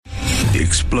The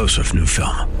explosive new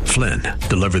film, Flynn,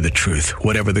 deliver the truth,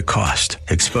 whatever the cost,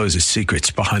 exposes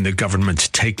secrets behind the government's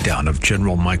takedown of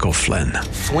General Michael Flynn.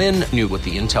 Flynn knew what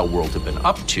the intel world had been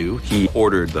up to. He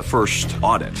ordered the first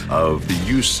audit of the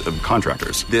use of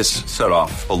contractors. This set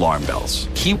off alarm bells.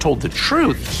 He told the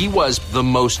truth. He was the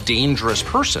most dangerous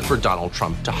person for Donald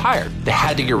Trump to hire. They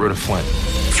had to get rid of Flynn.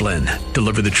 Flynn,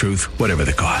 deliver the truth, whatever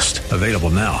the cost. Available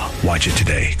now. Watch it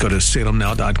today. Go to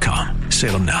salemnow.com.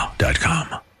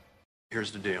 salemnow.com.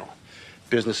 Here's the deal.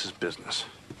 Business is business.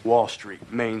 Wall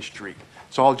Street, Main Street.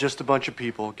 It's all just a bunch of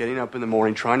people getting up in the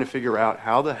morning trying to figure out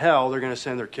how the hell they're going to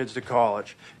send their kids to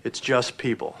college. It's just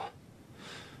people.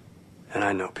 And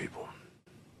I know people.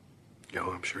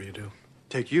 Yo, I'm sure you do.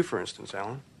 Take you, for instance,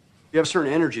 Alan. You have a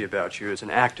certain energy about you. It's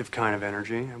an active kind of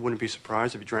energy. I wouldn't be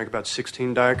surprised if you drank about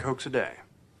 16 Diet Cokes a day.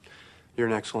 You're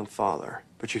an excellent father,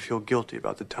 but you feel guilty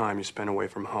about the time you spend away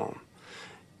from home.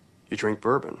 You drink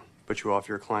bourbon, but you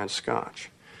offer your clients scotch.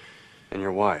 And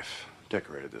your wife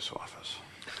decorated this office.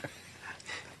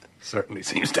 Certainly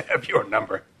seems to have your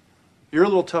number. You're a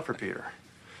little tougher, Peter.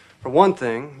 For one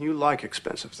thing, you like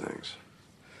expensive things.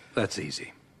 That's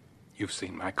easy. You've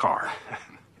seen my car.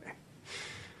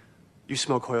 You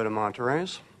smoke Toyota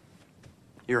Monterey's.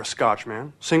 You're a Scotch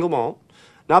man, single malt.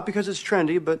 Not because it's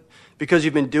trendy, but because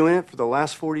you've been doing it for the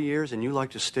last 40 years and you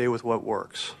like to stay with what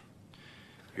works.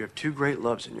 You have two great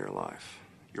loves in your life.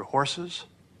 Your horses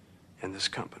and this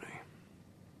company.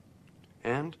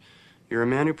 And you're a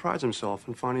man who prides himself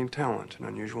in finding talent in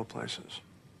unusual places.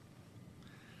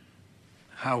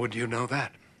 How would you know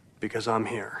that? Because I'm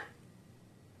here.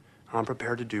 I'm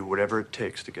prepared to do whatever it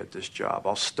takes to get this job.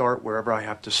 I'll start wherever I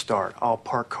have to start. I'll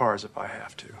park cars if I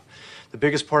have to. The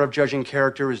biggest part of judging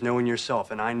character is knowing yourself,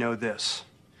 and I know this.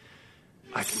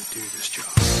 I can do this job.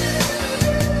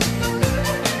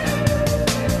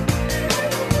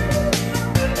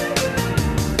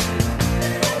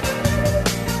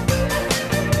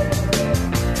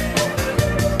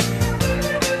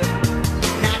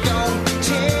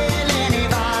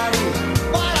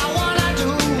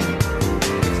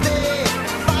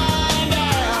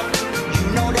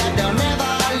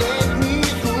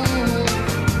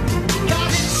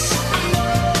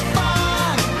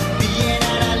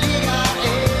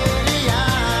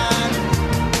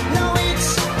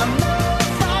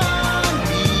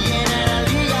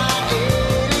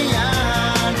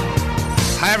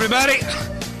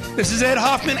 This is Ed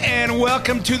Hoffman, and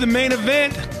welcome to the main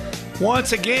event.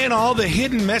 Once again, all the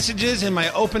hidden messages in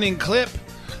my opening clip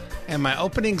and my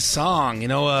opening song. You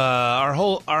know, our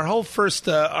whole first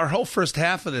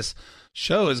half of this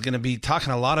show is going to be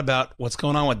talking a lot about what's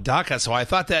going on with DACA. So I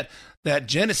thought that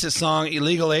Genesis song,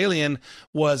 "Illegal Alien,"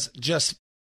 was just.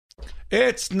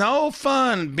 It's no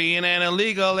fun being an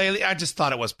illegal alien. I just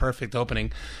thought it was perfect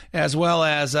opening, as well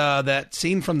as that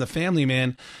scene from The Family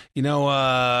Man. You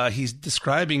know, he's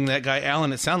describing that guy,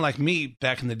 Alan. It sounded like me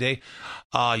back in the day.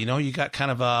 You know, you got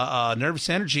kind of a nervous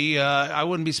energy. I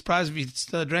wouldn't be surprised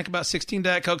if you drank about 16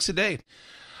 Diet Cokes a day.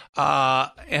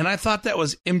 And I thought that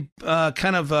was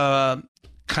kind of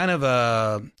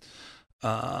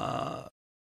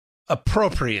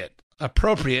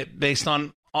appropriate based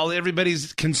on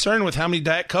everybody's concerned with how many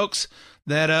Diet Cokes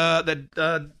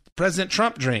that President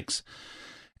Trump drinks.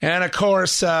 And of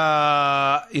course, you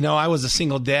know, I was a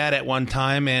single dad at one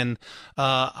time, and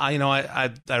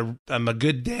I'm a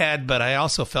good dad, but I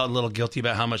also felt a little guilty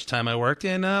about how much time I worked.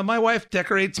 And my wife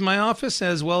decorates my office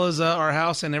as well as our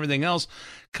house and everything else,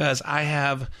 because I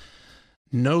have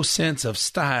no sense of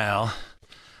style,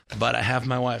 but I have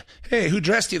my wife. Hey, who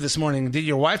dressed you this morning? Did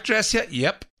your wife dress you?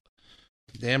 Yep.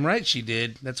 Damn right she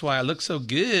did. That's why I look so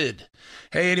good.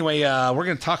 Hey, anyway, we're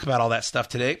going to talk about all that stuff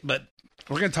today, but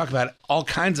we're going to talk about all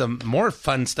kinds of more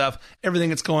fun stuff, everything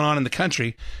that's going on in the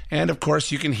country. And, of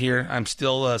course, you can hear I'm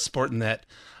still sporting that.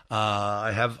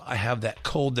 I have that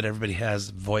cold that everybody has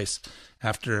voice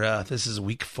after this is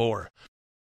week 4.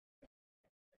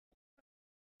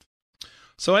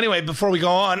 So, anyway, before we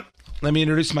go on, let me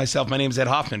introduce myself. My name is Ed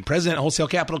Hoffman, President of Wholesale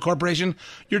Capital Corporation,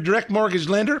 your direct mortgage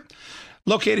lender.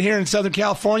 Located here in Southern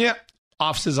California,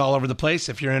 offices all over the place.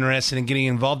 If you're interested in getting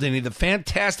involved in any of the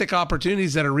fantastic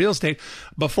opportunities that are real estate,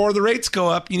 before the rates go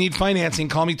up, you need financing.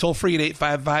 Call me toll free at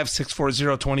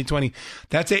 855-640-2020.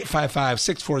 That's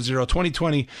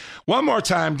 855-640-2020. One more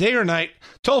time, day or night,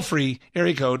 toll free,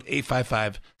 area code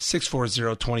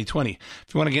 855-640-2020.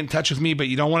 If you want to get in touch with me, but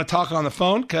you don't want to talk on the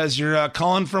phone because you're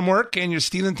calling from work and you're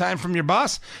stealing time from your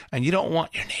boss and you don't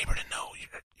want your neighbor to know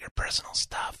your personal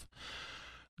stuff,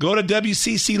 go to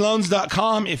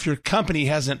WCCLoans.com. If your company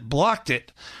hasn't blocked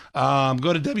it,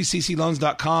 go to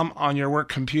WCCLoans.com on your work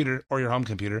computer or your home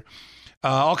computer.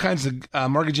 all kinds of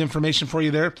mortgage information for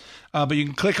you there. But you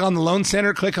can click on the Loan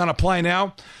Center, click on Apply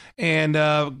Now, and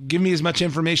give me as much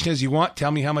information as you want.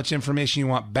 Tell me how much information you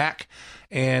want back,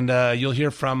 and you'll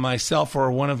hear from myself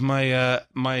or one of my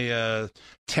my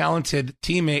talented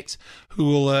teammates who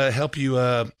will help you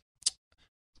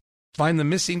find the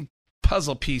missing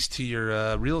puzzle piece to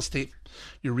your real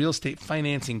estate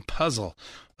financing puzzle.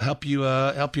 Help you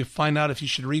find out if you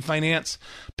should refinance,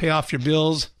 pay off your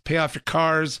bills, pay off your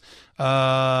cars,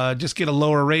 just get a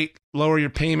lower rate, lower your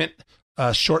payment,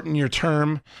 shorten your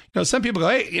term. Some people go,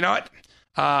 hey, you know what?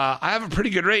 I have a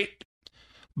pretty good rate,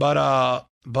 but I've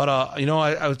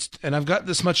got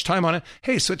this much time on it.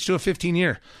 Hey, switch to a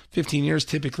 15-year. 15 years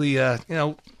typically,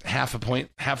 half a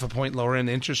point lower in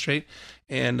interest rate,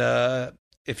 and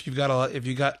if you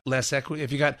got less equity,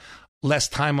 if you got less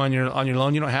time on your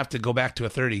loan, you don't have to go back to a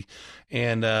 30,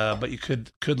 and but you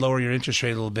could lower your interest rate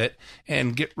a little bit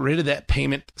and get rid of that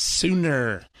payment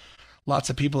sooner. Lots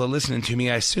of people that are listening to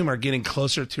me, I assume, are getting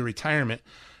closer to retirement,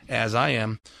 as I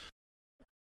am.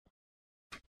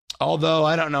 Although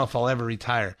I don't know if I'll ever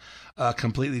retire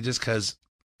completely, just because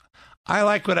I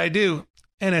like what I do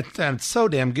and I'm so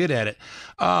damn good at it.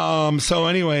 So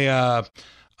anyway.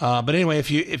 But anyway,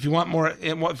 if you want more,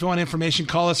 if you want information,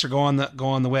 call us or go on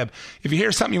the web. If you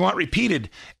hear something you want repeated,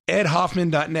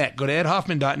 edhoffman.net. Go to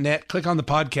edhoffman.net, click on the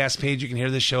podcast page. You can hear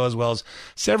this show as well as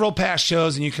several past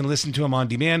shows, and you can listen to them on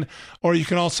demand. Or you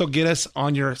can also get us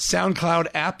on your SoundCloud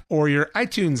app or your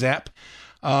iTunes app,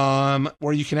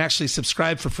 where you can actually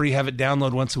subscribe for free, have it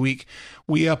download once a week.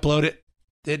 We upload it.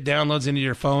 It downloads into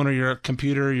your phone or your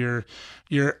computer, your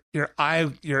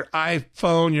iPhone,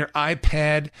 your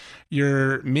iPad,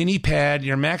 your mini pad,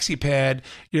 your maxi pad,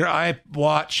 your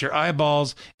iWatch, your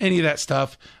eyeballs, any of that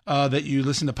stuff that you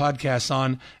listen to podcasts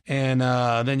on, and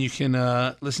then you can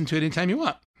listen to it anytime you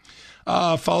want.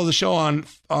 Follow the show on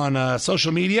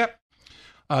social media.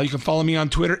 You can follow me on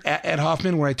Twitter at Ed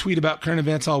Hoffman, where I tweet about current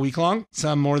events all week long,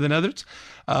 some more than others.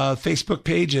 Facebook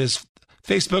page is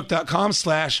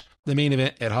facebook.com/The Main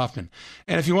Event Ed Hoffman.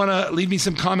 And if you want to leave me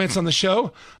some comments on the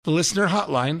show, the listener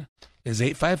hotline is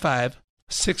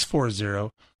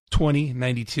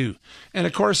 855-640-2092. And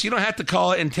of course, you don't have to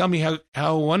call it and tell me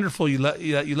how wonderful you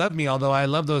love me, although I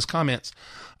love those comments.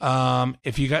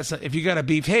 If you got a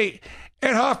beef, hey,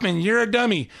 Ed Hoffman, you're a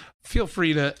dummy. Feel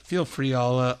free.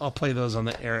 I'll play those on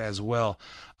the air as well.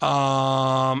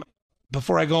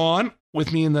 Before I go on,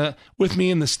 with me in the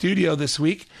studio this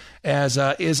week, as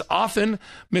is often,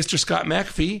 Mr. Scott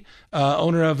McAfee,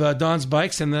 owner of Don's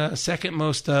Bikes and the second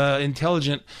most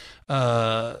intelligent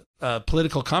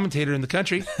political commentator in the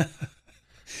country.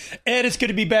 Ed, it's good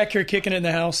to be back here kicking it in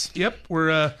the house. Yep,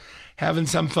 we're having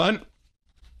some fun.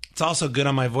 It's also good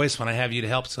on my voice when I have you to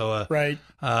help. So right.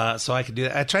 So I could do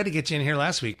that. I tried to get you in here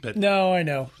last week, but no, I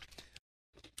know.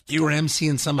 You were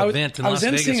emceeing some event in Las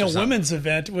Vegas. I was emceing a women's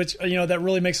event, which, that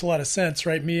really makes a lot of sense,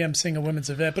 right? Me emceeing a women's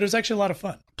event, but it was actually a lot of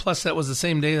fun. Plus, that was the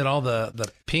same day that all the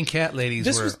pink hat ladies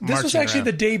were marching This was actually around.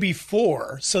 the day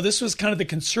before, so this was kind of the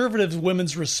conservative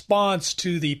women's response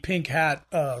to the pink hat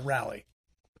rally.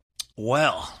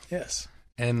 Well. Yes.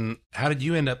 And how did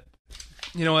you end up?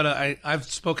 You know what? I've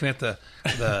spoken at the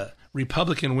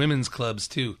Republican women's clubs,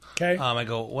 too. Okay. I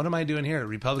go, what am I doing here at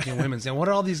Republican women's? And what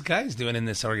are all these guys doing in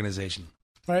this organization?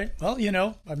 Right. Well,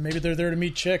 maybe they're there to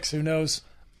meet chicks. Who knows?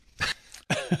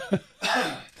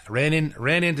 Ran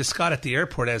into Scott at the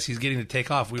airport as he's getting to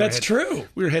take off. That's true.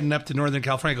 We were heading up to Northern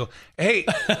California. I go, hey,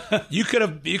 you could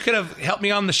have helped me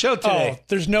on the show today. Oh,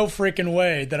 there's no freaking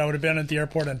way that I would have been at the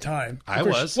airport on time. I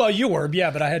was. Well, you were,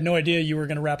 yeah, but I had no idea you were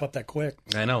going to wrap up that quick.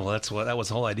 I know. Well, that was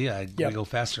the whole idea. We go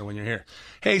faster when you're here.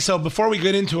 Hey, so before we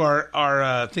get into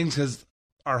our things, because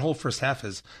our whole first half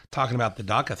is talking about the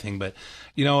DACA thing, but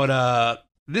you know what?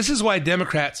 This is why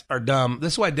Democrats are dumb.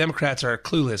 This is why Democrats are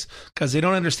clueless, because they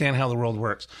don't understand how the world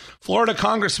works. Florida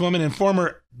Congresswoman and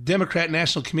former Democrat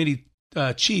National Committee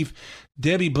Chief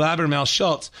Debbie Blasbermel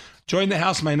Schultz joined the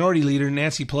House Minority Leader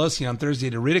Nancy Pelosi on Thursday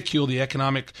to ridicule the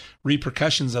economic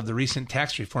repercussions of the recent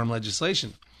tax reform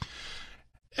legislation.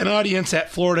 An audience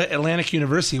at Florida Atlantic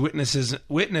University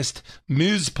witnessed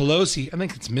Ms. Pelosi, I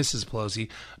think it's Mrs. Pelosi,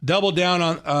 double down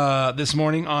on this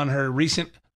morning on her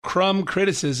recent crumb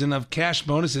criticism of cash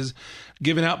bonuses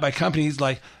given out by companies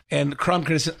and crumb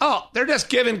criticism. Oh, they're just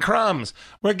giving crumbs.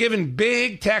 We're giving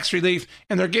big tax relief,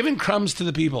 and they're giving crumbs to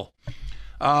the people.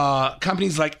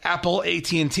 Companies like Apple,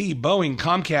 AT&T, Boeing,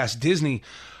 Comcast, Disney,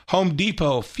 Home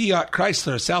Depot, Fiat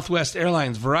Chrysler, Southwest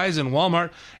Airlines, Verizon,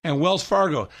 Walmart, and Wells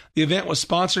Fargo. The event was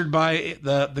sponsored by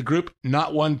the group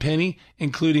Not One Penny,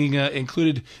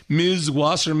 included Ms.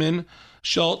 Wasserman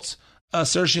Schultz,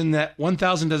 assertion that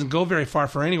 1,000 doesn't go very far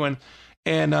for anyone,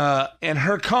 And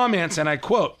her comments, and I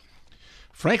quote,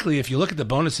 "Frankly, if you look at the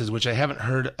bonuses, which I haven't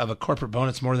heard of a corporate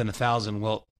bonus more than 1,000.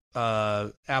 Well,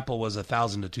 Apple was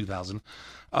 1,000 to 2,000.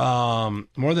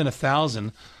 More than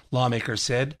 1,000, lawmakers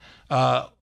said,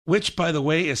 which, by the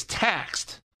way, is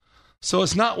taxed. So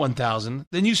it's not 1,000.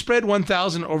 Then you spread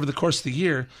 1,000 over the course of the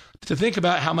year to think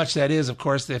about how much that is, of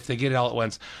course, if they get it all at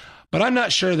once. But I'm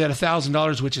not sure that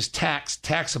 $1,000, which is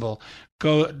taxable,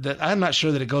 I'm not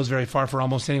sure that it goes very far for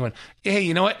almost anyone. Hey,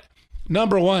 you know what?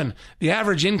 Number one, the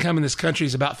average income in this country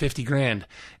is about 50 grand.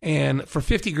 And for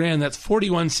 50 grand, that's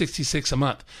 $41.66 a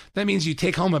month. That means you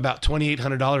take home about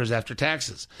 $2,800 after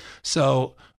taxes.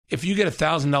 So if you get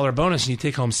 $1,000 bonus and you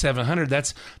take home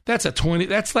 $700,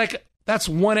 that's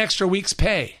one extra week's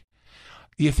pay.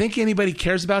 Do you think anybody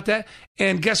cares about that?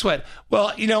 And guess what?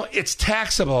 Well, it's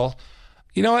taxable.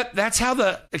 You know what? That's how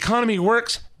the economy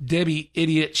works, Debbie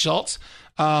Idiot Schultz.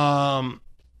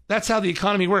 That's how the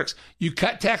economy works. You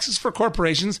cut taxes for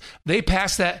corporations. They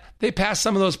pass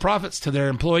some of those profits to their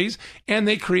employees, and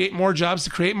they create more jobs to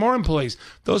create more employees.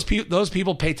 Those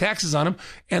people pay taxes on them,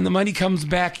 and the money comes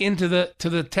back into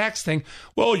the tax thing.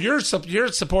 Well, you're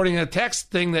supporting a tax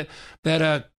thing that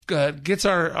gets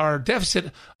our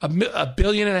deficit $1.5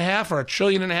 billion or $1.5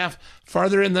 trillion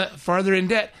farther in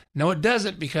debt. No, it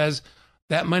doesn't, because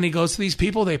that money goes to these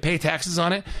people. They pay taxes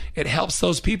on it. It helps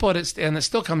those people, and it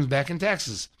still comes back in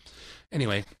taxes.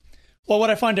 Anyway. Well, what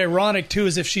I find ironic, too,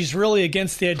 is if she's really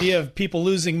against the idea of people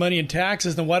losing money in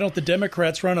taxes, then why don't the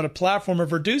Democrats run on a platform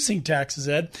of reducing taxes,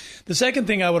 Ed? The second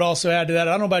thing I would also add to that,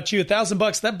 I don't know about you,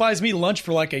 $1,000, that buys me lunch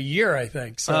for like a year, I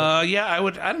think. So. Yeah,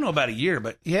 I don't know about a year,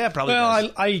 but yeah, it probably does.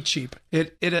 Well, I eat cheap.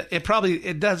 It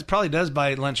probably does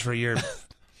buy lunch for a year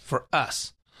for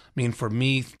us. I mean, for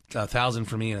me, 1,000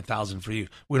 for me and 1,000 for you.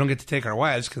 We don't get to take our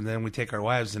wives, because then we take our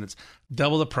wives and it's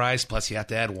double the price. Plus, you have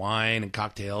to add wine and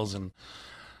cocktails, and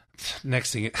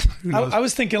next thing, who knows? I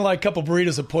was thinking like a couple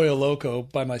burritos of Pollo Loco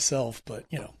by myself, but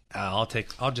I'll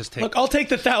just take. Look, I'll take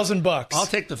the $1,000. I'll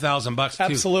take the $1,000 too.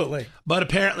 Absolutely. But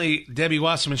apparently, Debbie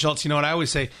Wasserman Schultz. You know what I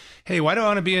always say? Hey, why would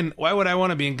I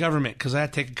want to be in government? Because I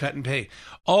have to take a cut in pay.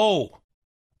 Oh.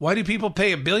 Why do people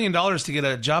pay $1 billion to get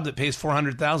a job that pays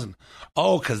 $400,000?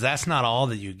 Oh, because that's not all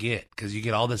that you get. Because you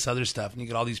get all this other stuff, and you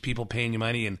get all these people paying you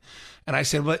money. And I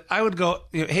said, but I would go,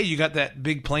 hey, you got that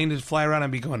big plane to fly around? I'd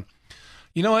be going,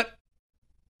 you know what?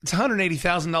 It's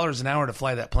 $180,000 an hour to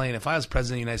fly that plane. If I was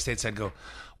president of the United States, I'd go,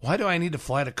 why do I need to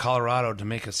fly to Colorado to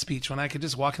make a speech when I could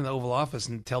just walk in the Oval Office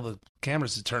and tell the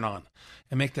cameras to turn on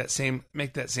and make that same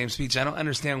speech? I don't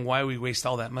understand why we waste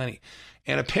all that money.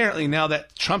 And apparently now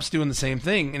that Trump's doing the same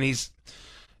thing, and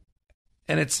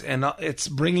it's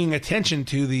bringing attention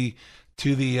to the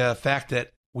fact that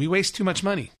we waste too much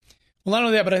money. Well, not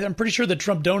only that, but I'm pretty sure that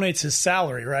Trump donates his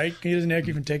salary, right? He doesn't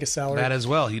even take a salary. That as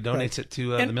well. He donates it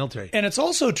to the military. And it's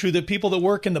also true that people that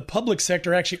work in the public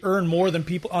sector actually earn more than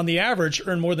people, on the average,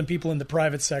 earn more than people in the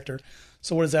private sector.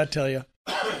 So what does that tell you?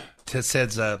 It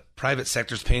says private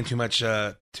sector's paying too much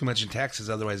in taxes.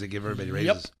 Otherwise, they give everybody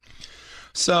raises. Yep.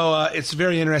 So it's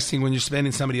very interesting when you're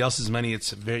spending somebody else's money.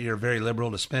 You're very liberal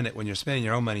to spend it. When you're spending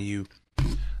your own money, you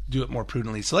do it more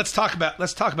prudently. So let's talk about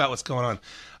what's going on.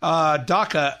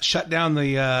 DACA shut down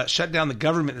the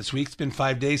government this week. It's been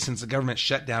 5 days since the government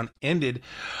shutdown ended.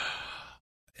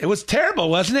 It was terrible,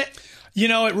 wasn't it?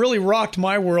 It really rocked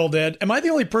my world, Ed. Am I the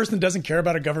only person that doesn't care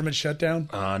about a government shutdown?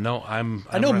 No, I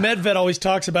know Medved always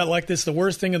talks about like this, the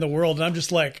worst thing in the world, and I'm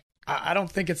just like, I don't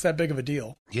think it's that big of a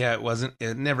deal. Yeah, it wasn't.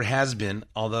 It never has been.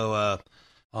 Although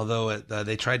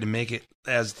they tried to make it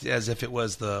as if it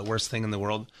was the worst thing in the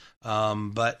world.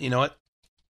 But you know what?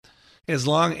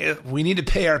 We need to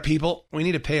pay our people. We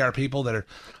need to pay our people that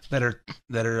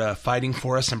are fighting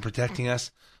for us and protecting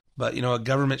us. But a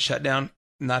government shutdown,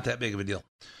 not that big of a deal.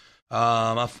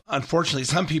 Unfortunately,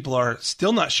 some people are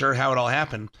still not sure how it all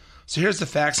happened. So here's the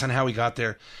facts on how we got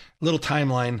there. Little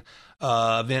timeline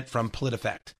event from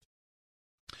PolitiFact.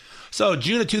 So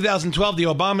June of 2012, the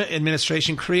Obama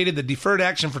administration created the Deferred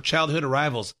Action for Childhood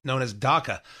Arrivals, known as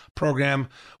DACA program,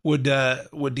 would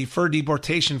defer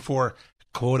deportation for,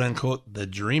 quote unquote, the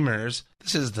dreamers.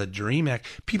 This is the Dream Act.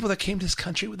 People that came to this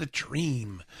country with a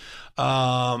dream. You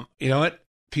know what?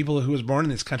 People who was born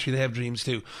in this country, they have dreams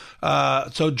too.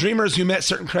 So dreamers who met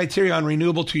certain criteria on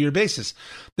renewable 2-year basis.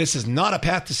 This is not a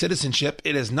path to citizenship.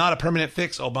 It is not a permanent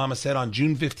fix, Obama said on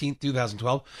June 15,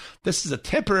 2012. This is a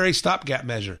temporary stopgap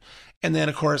measure. And then,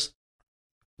 of course,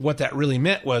 what that really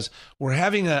meant was we're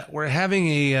having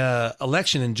a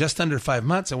election in just under 5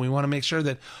 months, and we want to make sure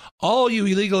that all you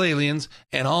illegal aliens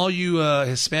and all you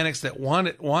Hispanics that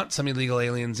want some illegal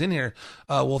aliens in here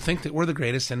will think that we're the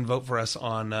greatest and vote for us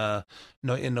in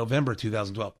November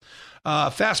 2012.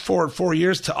 Fast forward 4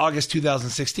 years to August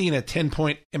 2016, a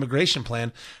 10-point immigration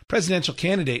plan. Presidential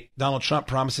candidate Donald Trump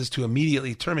promises to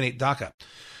immediately terminate DACA.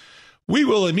 We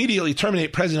will immediately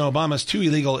terminate President Obama's 2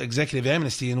 illegal executive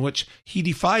amnesty in which he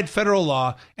defied federal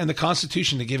law and the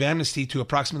Constitution to give amnesty to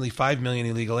approximately 5 million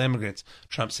illegal immigrants,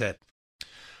 Trump said.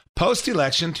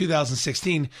 Post-election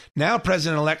 2016, now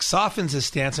President-elect softens his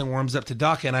stance and warms up to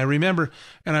DACA. And I remember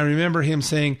him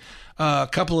saying a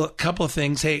couple of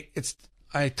things. Hey,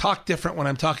 I talk different when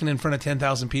I'm talking in front of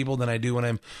 10,000 people than I do when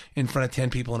I'm in front of 10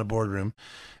 people in a boardroom.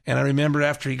 And I remember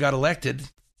after he got elected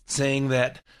saying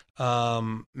that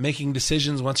making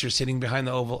decisions once you're sitting behind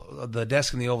the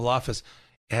desk in the Oval Office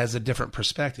has a different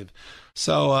perspective.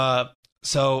 So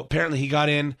apparently he got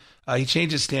in, he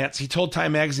changed his stance. He told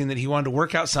Time Magazine that he wanted to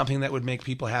work out something that would make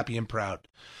people happy and proud.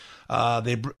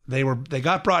 They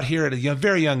got brought here at a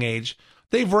very young age.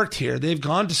 They've worked here. They've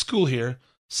gone to school here.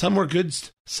 Some were good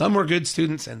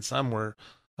students, and some were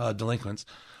delinquents.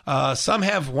 Some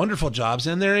have wonderful jobs,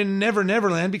 and they're in Never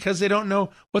Land because they don't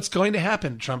know what's going to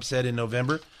happen, Trump said in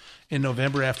November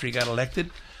after he got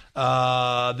elected.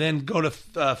 Then go to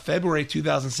February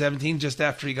 2017, just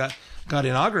after he got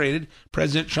inaugurated,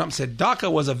 President Trump said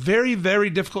DACA was a very, very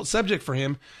difficult subject for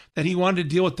him, that he wanted to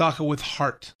deal with DACA with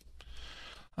heart.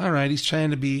 All right, he's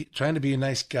trying to be a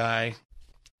nice guy.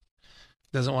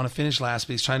 Doesn't want to finish last,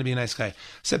 but he's trying to be a nice guy.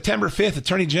 September 5th,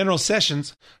 Attorney General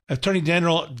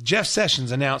Jeff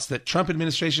Sessions announced that Trump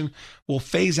administration will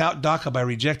phase out DACA by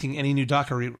rejecting any new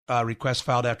DACA requests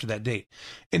filed after that date.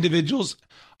 Individuals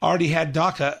already had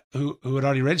DACA, who had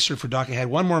already registered for DACA, had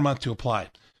 1 more month to apply.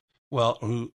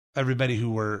 Well, everybody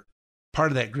who were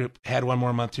part of that group had 1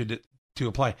 more month to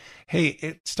apply. Hey,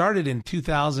 it started in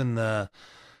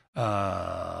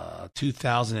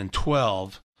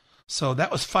 2012. So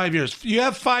that was 5 years. You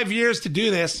have 5 years to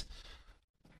do this.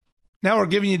 Now we're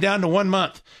giving you down to 1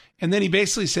 month. And then he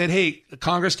basically said, hey,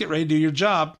 Congress, get ready to do your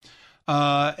job,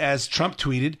 as Trump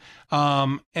tweeted.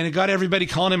 And it got everybody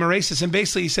calling him a racist. And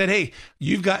basically he said, hey,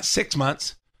 you've got 6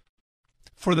 months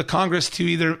for the Congress to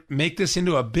either make this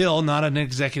into a bill, not an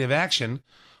executive action,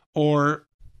 or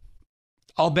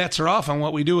all bets are off on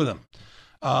what we do with them.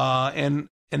 And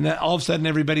then all of a sudden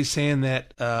everybody's saying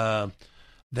that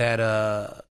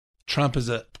Trump is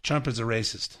a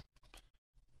racist.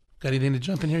 Got anything to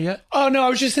jump in here yet? Oh, no, I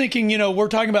was just thinking, we're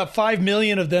talking about 5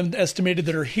 million of them estimated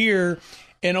that are here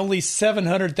and only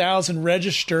 700,000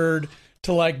 registered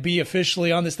to be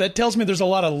officially on this. That tells me there's a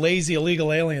lot of lazy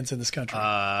illegal aliens in this country.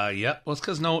 Yep. Well, it's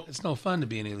because it's no fun to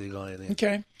be an illegal alien.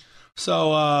 Okay.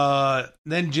 So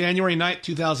then January 9th,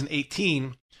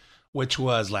 2018, which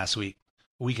was last week,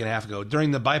 a week and a half ago, during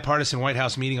the bipartisan White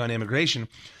House meeting on immigration,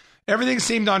 everything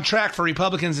seemed on track for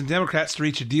Republicans and Democrats to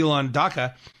reach a deal on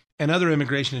DACA and other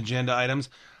immigration agenda items.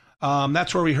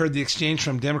 That's where we heard the exchange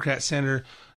from Democrat Senator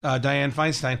Dianne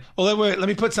Feinstein. Well, let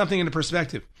me put something into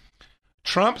perspective.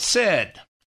 Trump said,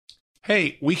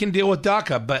 hey, we can deal with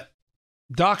DACA, but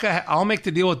DACA, I'll make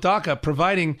the deal with DACA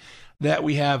providing that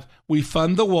we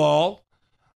fund the wall,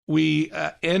 we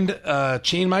end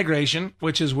chain migration,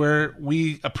 which is where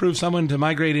we approve someone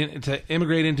to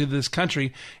immigrate into this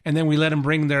country, and then we let them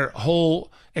bring their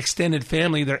whole extended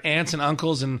family, their aunts and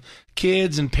uncles and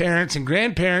kids and parents and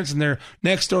grandparents and their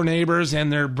next door neighbors and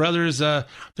their brothers'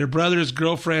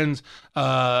 girlfriends.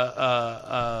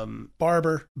 Barber.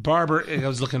 I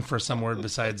was looking for some word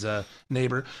besides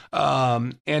neighbor.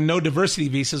 And no diversity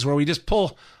visas, where we just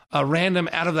pull a random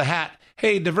out of the hat.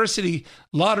 Hey, diversity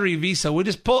lottery visa. We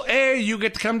just pull, hey, you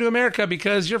get to come to America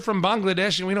because you're from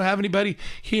Bangladesh and we don't have anybody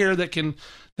here that can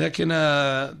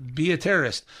be a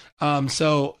terrorist.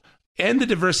 So end the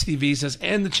diversity visas,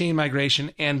 end the chain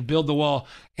migration, and build the wall.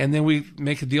 And then we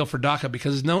make a deal for DACA,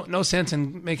 because there's no sense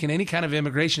in making any kind of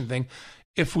immigration thing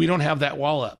if we don't have that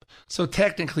wall up. So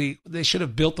technically, they should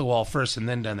have built the wall first and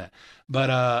then done that.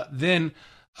 But then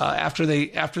after they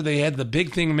had the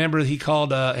big thing, remember he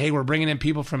called, hey, we're bringing in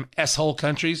people from S-hole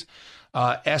countries,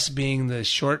 S being the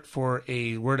short for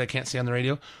a word I can't say on the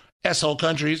radio. S-hole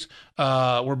countries.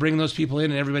 We're bringing those people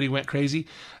in, and everybody went crazy.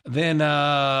 Then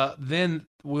after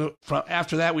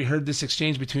that, we heard this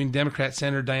exchange between Democrat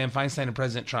Senator Dianne Feinstein and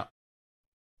President Trump.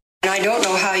 And I don't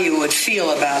know how you would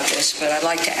feel about this, but I'd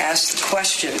like to ask the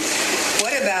question,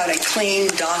 what about a clean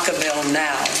DACA bill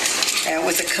now, and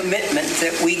with a commitment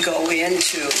that we go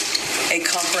into a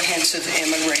comprehensive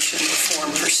immigration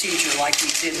reform procedure like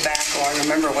we did back, I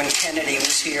remember when Kennedy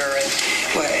was here, and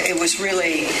it was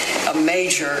really a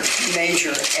major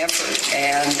effort,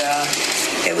 and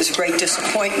it was a great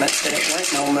disappointment that it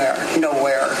went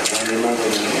nowhere.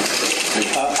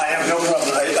 I have no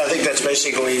problem. I think that's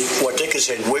basically what Dick is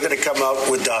saying. We're going to come out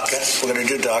with DACA. We're going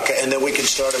to do DACA, and then we can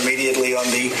start immediately on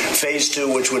the phase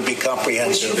 2, which would be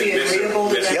comprehensive. Would you be agreeable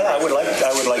to that? Yeah, I would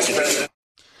like to do that.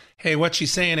 Hey, what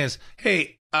she's saying is,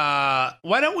 hey,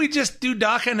 why don't we just do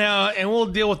DACA now, and we'll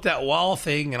deal with that wall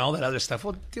thing and all that other stuff.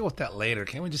 We'll deal with that later.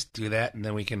 Can't we just do that, and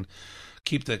then we can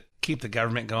keep the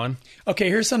government going? Okay,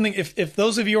 here's something. If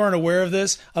those of you aren't aware of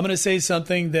this, I'm going to say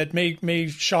something that may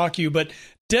shock you, but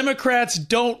Democrats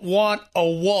don't want a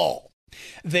wall.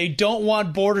 They don't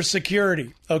want border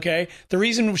security, okay? The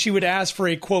reason she would ask for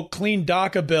a, quote, clean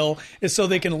DACA bill is so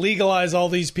they can legalize all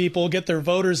these people, get their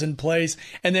voters in place,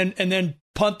 and then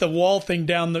punt the wall thing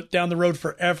down the road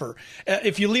forever.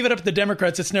 If you leave it up to the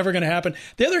Democrats, it's never going to happen.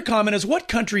 The other comment is, what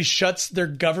country shuts their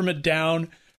government down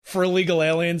for illegal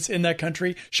aliens in that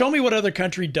country? Show me what other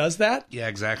country does that. Yeah,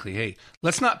 exactly. Hey,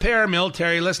 let's not pay our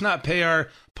military. Let's not pay our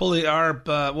police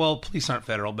aren't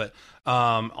federal, but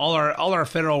all our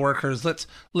federal workers.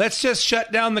 Let's just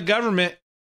shut down the government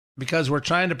because we're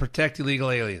trying to protect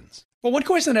illegal aliens. Well, one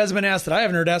question that hasn't been asked that I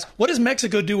haven't heard asked: what does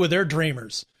Mexico do with their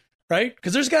dreamers? Right?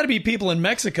 Because there's got to be people in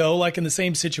Mexico like in the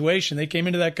same situation. They came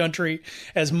into that country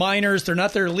as minors. They're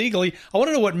not there illegally. I want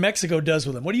to know what Mexico does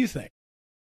with them. What do you think?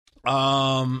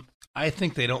 I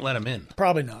think they don't let them in.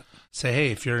 Probably not. Say,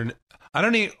 hey,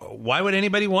 why would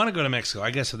anybody want to go to Mexico?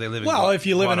 I guess if they live in if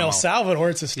you live Guatemala. in El Salvador,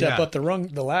 it's a step up the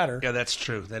ladder. Yeah, that's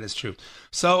true. That is true.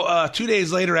 So 2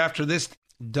 days later after this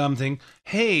dumb thing,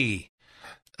 hey,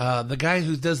 the guy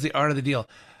who does the art of the deal,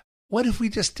 what if we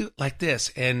just do it like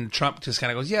this? And Trump just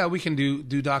kind of goes, yeah, we can do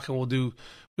DACA.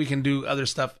 We can do other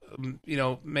stuff,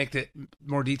 make it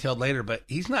more detailed later. But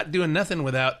he's not doing nothing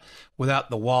without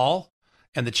the wall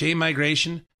and the chain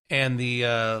migration and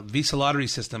the visa lottery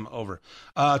system over.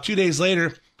 2 days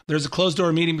later, there's a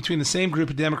closed-door meeting between the same group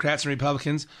of Democrats and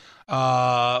Republicans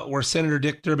where Senator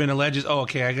Dick Durbin alleges,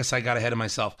 I guess I got ahead of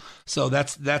myself. So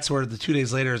that's where the 2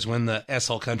 days later is when the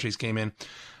SL countries came in.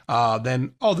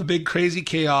 Then the big crazy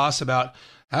chaos about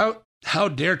how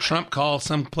dare Trump call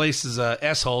some places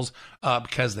S-holes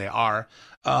because they are.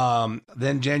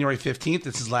 Then January 15th,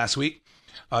 this is last week,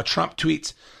 Trump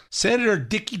tweets, Senator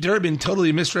Dickie Durbin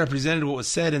totally misrepresented what was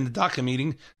said in the DACA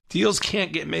meeting. Deals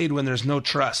can't get made when there's no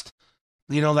trust.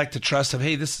 Like the trust of,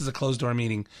 hey, this is a closed-door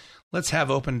meeting. Let's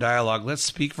have open dialogue. Let's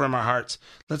speak from our hearts.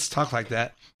 Let's talk like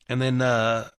that. And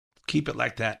then keep it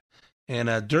like that.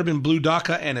 And Durbin blew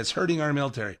DACA, and it's hurting our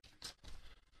military.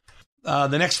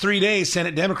 The next 3 days,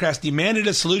 Senate Democrats demanded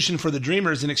a solution for the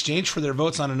Dreamers in exchange for their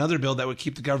votes on another bill that would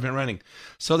keep the government running.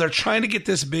 So they're trying to get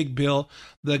this big bill.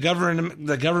 The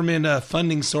government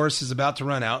funding source is about to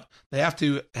run out. They have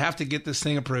to get this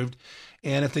thing approved,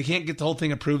 and if they can't get the whole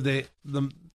thing approved,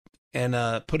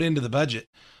 and put into the budget,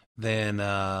 then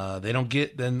they don't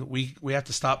get. Then we have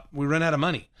to stop. We run out of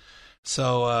money.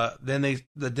 So then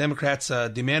the Democrats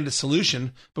demand a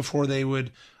solution before they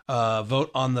would vote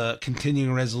on the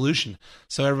continuing resolution.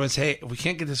 So everyone's, hey, if we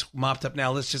can't get this mopped up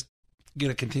now, let's just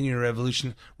get a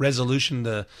continuing resolution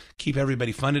to keep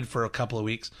everybody funded for a couple of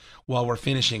weeks while we're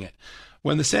finishing it.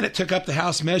 When the Senate took up the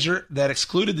House measure that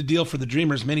excluded the deal for the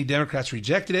Dreamers, many Democrats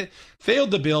rejected it,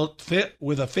 failed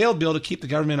a failed bill to keep the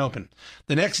government open.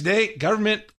 The next day,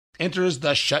 government enters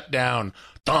the shutdown.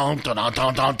 Dun, dun, dun,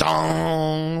 dun, dun,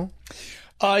 dun.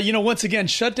 Once again,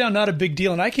 shutdown, not a big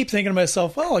deal. And I keep thinking to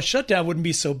myself, a shutdown wouldn't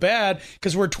be so bad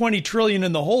because we're $20 trillion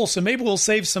in the hole. So maybe we'll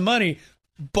save some money,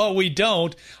 but we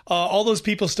don't. All those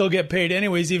people still get paid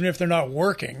anyways, even if they're not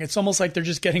working. It's almost like they're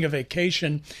just getting a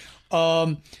vacation. Your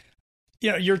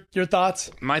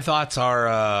thoughts? My thoughts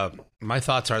are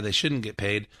they shouldn't get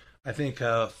paid. I think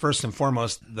first and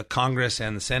foremost, the Congress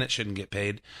and the Senate shouldn't get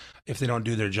paid if they don't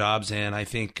do their jobs. And I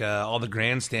think all the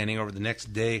grandstanding over the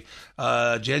next day,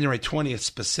 January 20th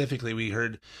specifically, we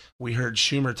heard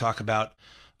Schumer talk about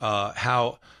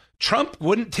how Trump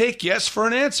wouldn't take yes for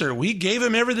an answer. We gave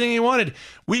him everything he wanted.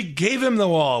 We gave him the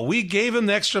wall. We gave him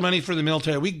the extra money for the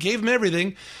military. We gave him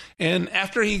everything. And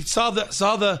after he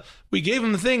we gave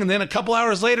him the thing, and then a couple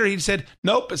hours later he said,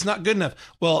 nope, it's not good enough.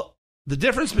 Well, the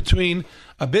difference between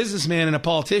a businessman and a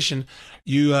politician,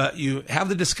 you have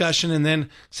the discussion and then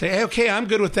say, hey, okay, I'm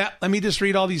good with that. Let me just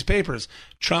read all these papers.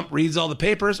 Trump reads all the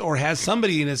papers or has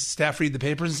somebody in his staff read the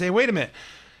papers and say, wait a minute.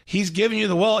 He's giving you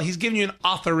the wall. He's giving you an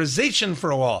authorization for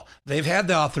a wall. They've had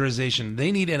the authorization.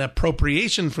 They need an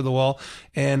appropriation for the wall.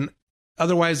 And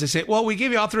Otherwise, they say, well, we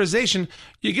give you authorization.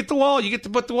 You get the wall. You get to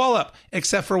put the wall up.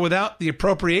 Except for without the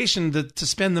appropriation to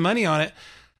spend the money on it,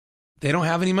 they don't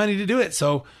have any money to do it.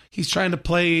 So he's trying to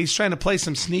play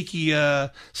some sneaky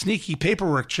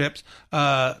paperwork tricks.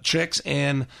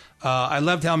 And I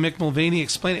loved how Mick Mulvaney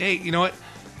explained, hey, you know what?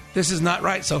 This is not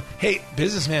right. So, hey,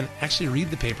 businessmen, actually read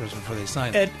the papers before they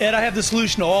sign it. Ed, I have the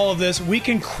solution to all of this. We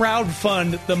can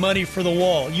crowdfund the money for the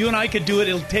wall. You and I could do it.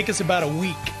 It'll take us about a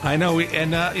week. I know. We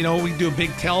do a big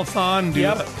telethon,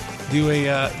 do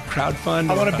a crowdfund.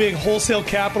 I want a big Wholesale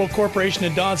Capital Corporation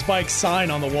and Don's Bike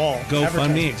sign on the wall.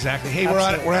 GoFundMe, exactly. Hey, we're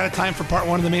out of time for part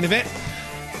one of the main event.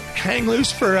 Hang loose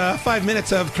for 5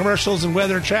 minutes of commercials and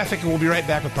weather and traffic, and we'll be right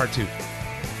back with part two.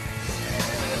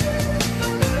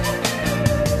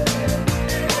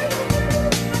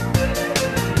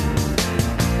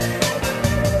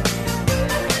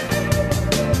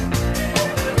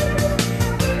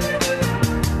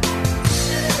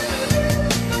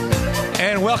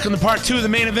 Welcome to part two of the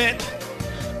main event.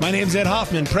 My name's Ed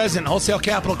Hoffman, President, Wholesale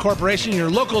Capital Corporation, your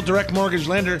local direct mortgage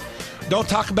lender. Don't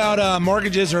talk about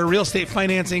mortgages or real estate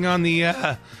financing on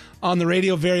the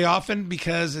radio very often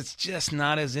because it's just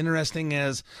not as interesting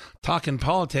as talking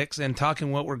politics and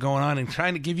talking what we're going on and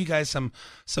trying to give you guys some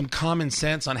common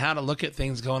sense on how to look at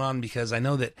things going on, because I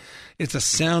know that it's a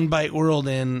soundbite world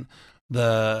in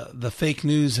the fake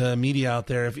news media out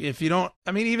there. If you don't,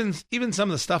 I mean, even some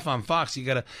of the stuff on Fox, you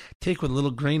got to take with a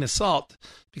little grain of salt,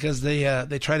 because they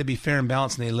try to be fair and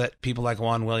balanced, and they let people like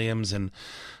Juan Williams and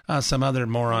some other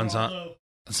morons on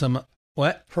some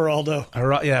what Geraldo.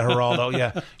 Geraldo.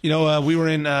 Yeah, you know, we were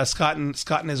in Scott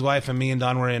and his wife and me and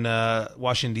Don were in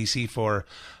Washington D.C. for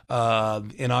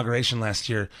inauguration last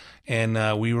year,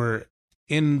 and we were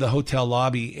in the hotel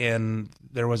lobby, and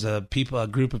there was a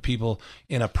group of people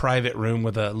in a private room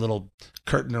with a little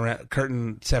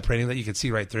curtain separating that you could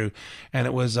see right through. And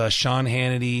it was Sean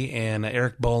Hannity and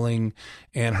Eric Bolling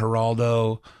and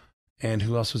Geraldo, and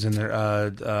who else was in there?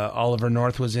 Oliver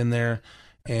North was in there,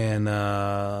 and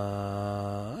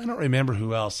I don't remember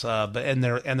who else. But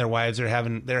their wives, they're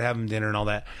having dinner and all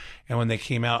that. And when they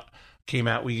came out,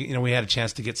 we had a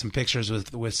chance to get some pictures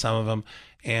with some of them.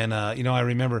 And, I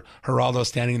remember Geraldo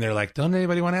standing there like, don't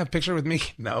anybody want to have a picture with me?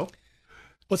 No.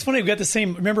 What's funny, we got the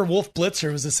same, remember Wolf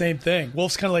Blitzer was the same thing.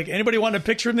 Wolf's kind of like, anybody want a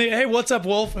picture with me? Hey, what's up,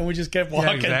 Wolf? And we just kept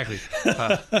walking. Yeah,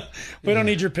 exactly. We don't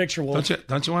need your picture, Wolf.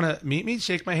 Don't you want to meet me,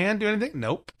 shake my hand, do anything?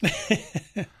 Nope.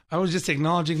 I was just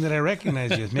acknowledging that I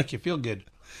recognize you. Make you feel good.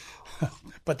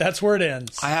 But that's where it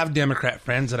ends. I have Democrat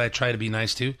friends that I try to be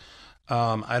nice to.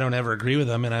 I don't ever agree with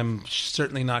them, and I'm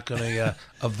certainly not going to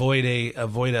avoid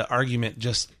a argument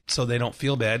just so they don't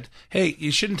feel bad. Hey,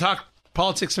 you shouldn't talk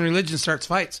politics and religion starts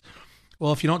fights.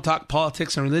 Well, if you don't talk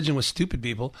politics and religion with stupid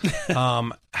people,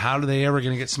 how are they ever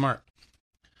going to get smart?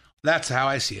 That's how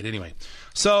I see it anyway.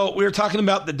 So we were talking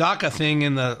about the DACA thing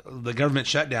and the government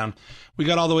shutdown. We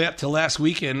got all the way up to last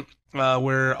weekend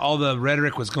where all the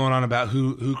rhetoric was going on about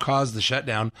who caused the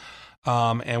shutdown.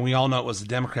 And we all know it was the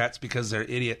Democrats because they're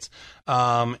idiots.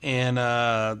 And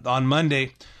on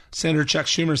Monday, Senator Chuck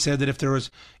Schumer said that if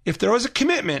there was a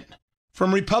commitment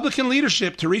from Republican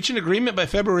leadership to reach an agreement by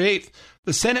February 8th,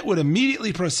 the Senate would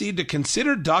immediately proceed to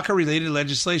consider DACA-related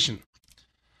legislation.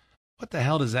 What the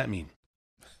hell does that mean?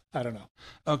 I don't know.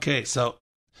 Okay, so,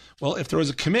 well, if there was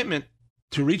a commitment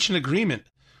to reach an agreement,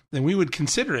 then we would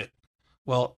consider it.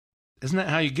 Well, isn't that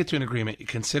how you get to an agreement? You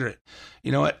consider it.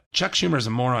 You know what? Chuck Schumer is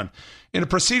a moron. In a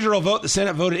procedural vote, the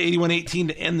Senate voted 81-18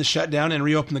 to end the shutdown and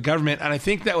reopen the government. And I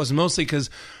think that was mostly because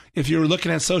if you were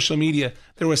looking at social media,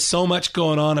 there was so much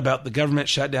going on about the government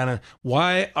shutdown. And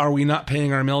why are we not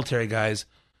paying our military guys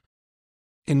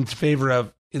in favor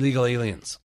of illegal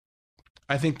aliens?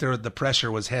 I think the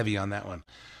pressure was heavy on that one.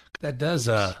 That does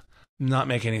not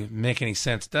make any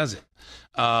sense, does it?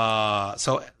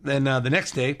 So then the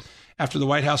next day, after the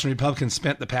White House and Republicans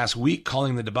spent the past week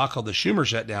calling the debacle the Schumer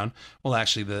shutdown, well,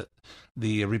 actually,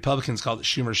 the Republicans called it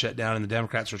Schumer shutdown, and the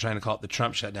Democrats were trying to call it the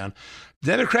Trump shutdown.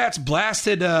 Democrats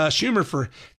blasted Schumer for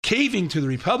caving to the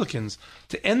Republicans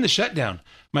to end the shutdown.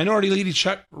 Minority Leader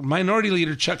Chuck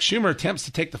Schumer attempts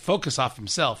to take the focus off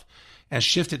himself and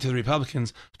shift it to the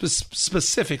Republicans,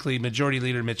 specifically Majority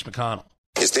Leader Mitch McConnell.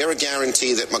 Is there a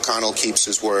guarantee that McConnell keeps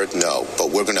his word? No.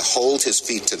 But we're going to hold his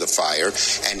feet to the fire,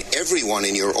 and everyone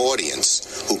in your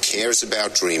audience who cares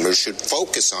about Dreamers should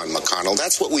focus on McConnell.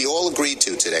 That's what we all agreed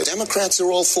to today. Democrats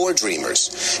are all for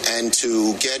Dreamers, and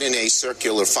to get in a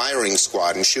circular firing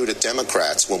squad and shoot at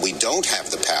Democrats when we don't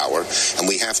have the power and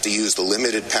we have to use the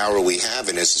limited power we have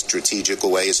in as strategic a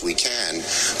way as we can,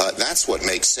 that's what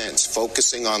makes sense,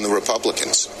 focusing on the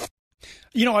Republicans.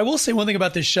 I will say one thing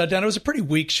about this shutdown. It was a pretty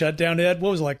weak shutdown, Ed.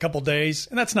 What was it, like a couple days?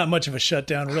 And that's not much of a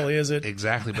shutdown, really, is it?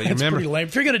 Exactly. But you It's remember, pretty lame.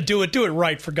 If you're going to do it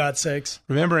right, for God's sakes.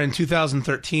 remember in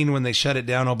 2013 when they shut it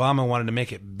down, Obama wanted to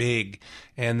make it big,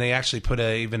 and they actually put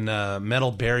even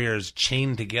metal barriers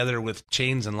chained together with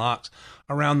chains and locks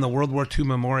around the World War II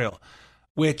Memorial,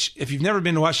 which, if you've never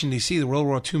been to Washington, D.C., the World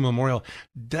War II Memorial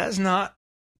does not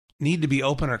need to be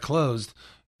open or closed.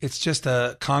 It's just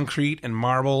concrete and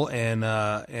marble and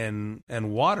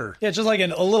water. Yeah, just like a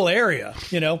little area,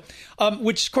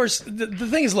 which, of course, the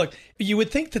thing is, look, you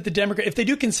would think that the Democrat, if they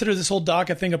do consider this whole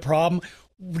DACA thing a problem,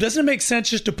 doesn't it make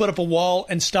sense just to put up a wall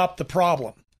and stop the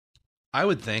problem? I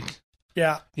would think.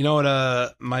 Yeah. You know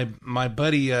what? My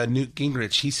buddy Newt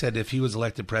Gingrich, he said if he was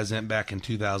elected president back in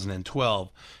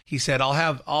 2012, he said I'll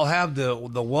have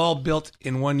the wall built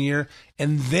in 1 year,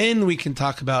 and then we can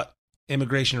talk about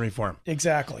immigration reform.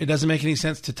 Exactly. It doesn't make any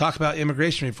sense to talk about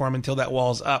immigration reform until that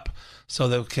wall's up. So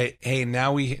that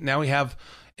now we have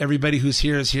everybody who's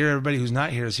here is here, everybody who's not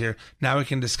here is here. Now we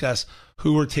can discuss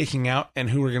who we're taking out and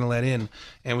who we're going to let in,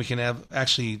 and we can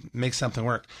actually make something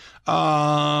work.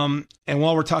 And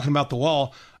while we're talking about the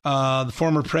wall, the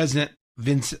former president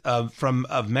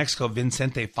of Mexico,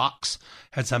 Vicente Fox,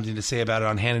 had something to say about it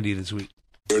on Hannity this week.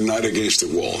 We're not against the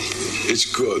wall. It's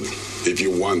good if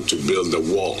you want to build a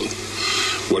wall.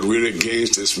 What we're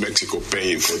against is Mexico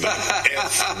paying for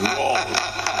that wall.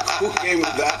 Who came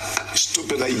with that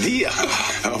stupid idea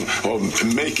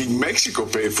of making Mexico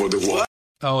pay for the wall?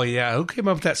 Oh, yeah. Who came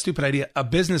up with that stupid idea? A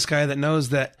business guy that knows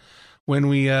that when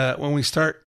we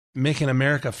start making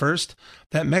America first,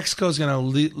 that Mexico is going to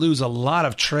lose a lot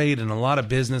of trade and a lot of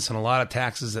business and a lot of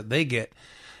taxes that they get,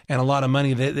 and a lot of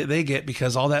money that they get,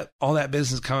 because all that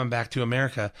business coming back to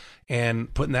America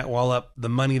and putting that wall up, the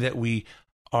money that we're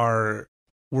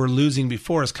losing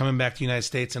before is coming back to the United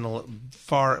States, and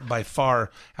by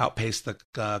far outpace the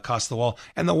cost of the wall.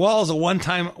 And the wall is a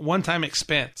one-time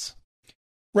expense.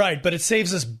 Right, but it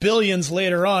saves us billions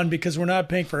later on because we're not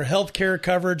paying for health care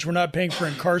coverage, we're not paying for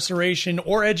incarceration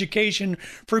or education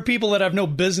for people that have no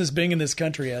business being in this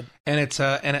country, Ed. And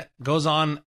it goes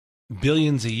on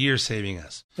billions a year saving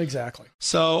us. Exactly.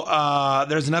 So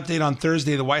there's an update on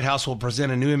Thursday. The White House will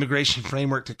present a new immigration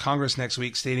framework to Congress next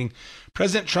week, stating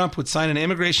President Trump would sign an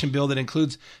immigration bill that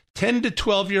includes 10 to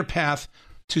 12-year path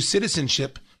to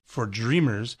citizenship for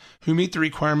dreamers who meet the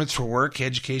requirements for work,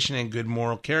 education, and good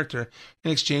moral character in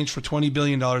exchange for $20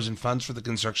 billion in funds for the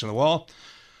construction of the wall,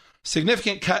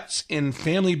 significant cuts in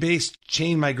family-based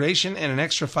chain migration, and an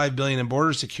extra $5 billion in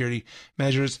border security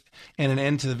measures, and an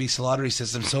end to the visa lottery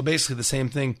system. So basically the same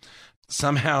thing.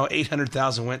 Somehow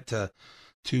 800,000 went to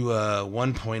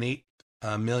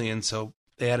 1.8 million. So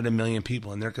they added 1 million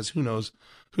people in there, because who knows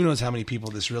how many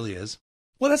people this really is.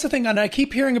 Well, that's the thing. And I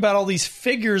keep hearing about all these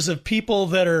figures of people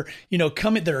that are,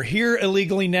 coming, that are here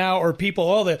illegally now, or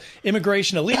people, the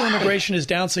illegal immigration is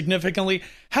down significantly.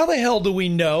 How the hell do we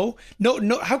know?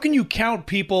 No. How can you count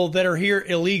people that are here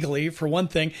illegally, for one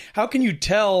thing? How can you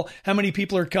tell how many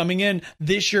people are coming in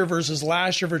this year versus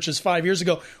last year versus 5 years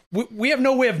ago? We have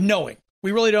no way of knowing.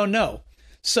 We really don't know.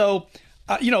 So,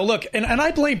 look, and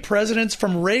I blame presidents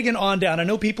from Reagan on down. I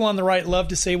know people on the right love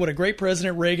to say what a great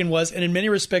president Reagan was, and in many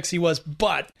respects he was,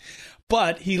 but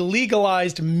he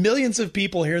legalized millions of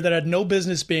people here that had no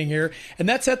business being here, and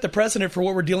that set the precedent for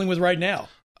what we're dealing with right now.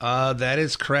 That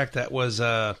is correct. That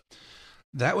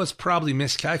was probably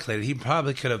miscalculated. He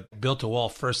probably could have built a wall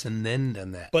first and then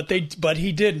done that. But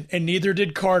he didn't, and neither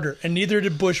did Carter, and neither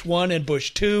did Bush 1 and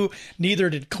Bush 2, neither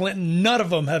did Clinton. None of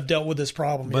them have dealt with this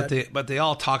problem yet. But they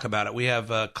all talk about it. We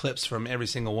have clips from every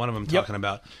single one of them talking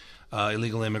about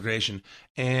illegal immigration.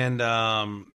 And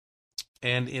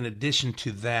in addition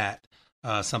to that,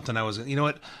 something I was,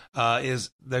 is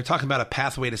they're talking about a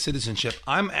pathway to citizenship.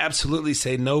 I'm absolutely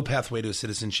saying no pathway to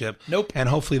citizenship. Nope. And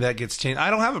hopefully that gets changed. I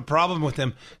don't have a problem with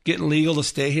them getting legal to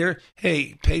stay here.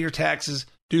 Hey, pay your taxes,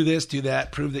 do this, do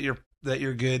that, prove that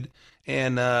you're good,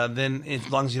 and then as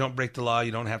long as you don't break the law,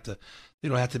 you don't have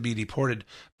to be deported.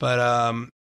 But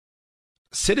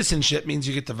citizenship means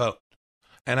you get to vote.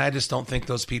 And I just don't think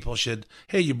those people should.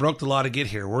 Hey, you broke the law to get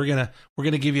here. We're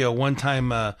gonna give you a one-time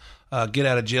get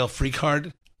out of jail free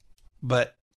card,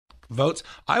 but votes.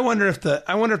 I wonder if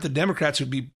the Democrats would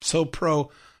be so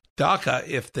pro DACA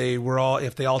if they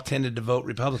all tended to vote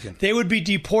Republican. They would be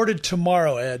deported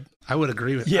tomorrow, Ed. I would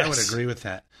agree with. Yes. I would agree with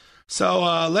that.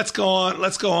 So let's go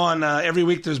on. Every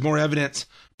week there's more evidence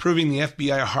proving the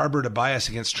FBI harbored a bias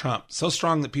against Trump, so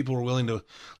strong that people were willing to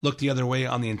look the other way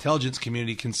on the intelligence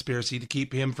community conspiracy to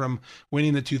keep him from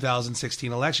winning the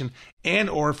 2016 election and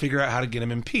or figure out how to get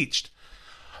him impeached.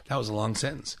 That was a long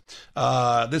sentence.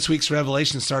 This week's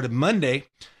revelation started Monday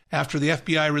after the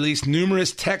FBI released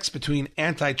numerous texts between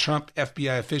anti-Trump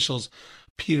FBI officials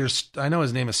Peter, I know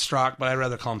his name is Strzok, but I'd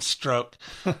rather call him Stroke.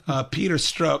 Peter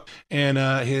Strzok and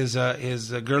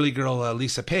his girly girl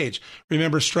Lisa Page.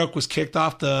 Remember, Strzok was kicked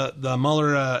off the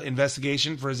Mueller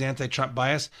investigation for his anti-Trump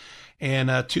bias,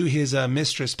 and to his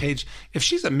mistress Page. If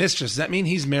she's a mistress, does that mean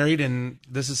he's married and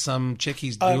this is some chick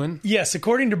he's doing? Yes,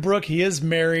 according to Brooke, he is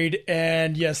married,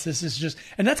 and yes, this is just,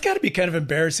 and that's got to be kind of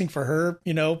embarrassing for her,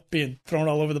 being thrown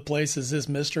all over the place as his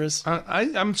mistress.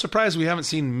 I'm surprised we haven't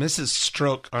seen Mrs.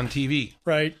 Stroke on TV.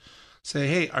 Right. Say,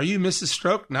 hey, are you Mrs.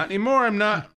 Stroke? Not anymore. I'm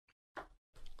not.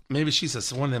 Maybe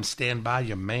she's one of them stand by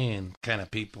your man kind of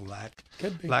people,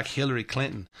 like Hillary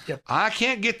Clinton. Yep. I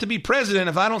can't get to be president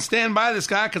if I don't stand by this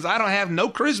guy because I don't have no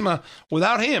charisma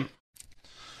without him.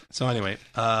 So anyway,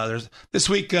 there's this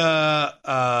week. So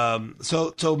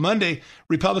Monday,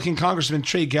 Republican Congressman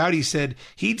Trey Gowdy said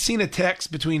he'd seen a text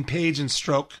between Page and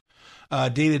Strzok,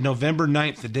 dated November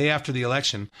 9th, the day after the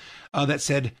election, that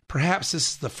said perhaps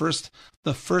this is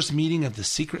the first meeting of the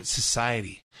secret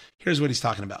society. Here's what he's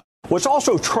talking about. What's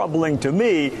also troubling to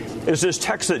me is this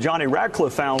text that Johnny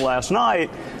Ratcliffe found last night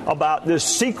about this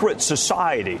secret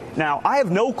society. Now, I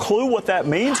have no clue what that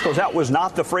means because that was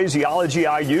not the phraseology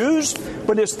I used,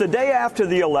 but it's the day after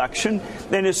the election,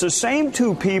 and it's the same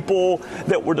two people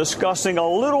that were discussing a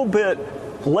little bit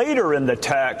later in the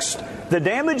text the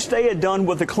damage they had done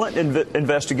with the Clinton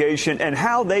investigation and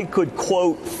how they could,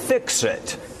 quote, fix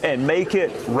it and make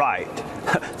it right.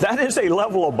 That is a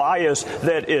level of bias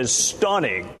that is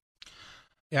stunning.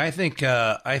 Yeah, I think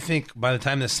by the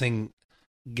time this thing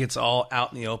gets all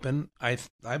out in the open, I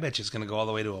bet you it's going to go all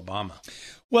the way to Obama.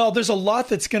 Well, there's a lot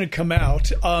that's going to come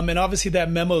out, and obviously that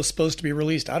memo is supposed to be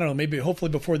released, I don't know, maybe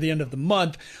hopefully before the end of the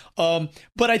month. But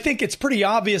I think it's pretty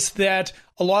obvious that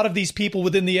a lot of these people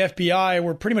within the FBI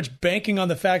were pretty much banking on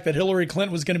the fact that Hillary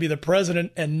Clinton was going to be the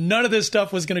president, and none of this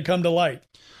stuff was going to come to light.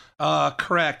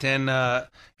 Correct, and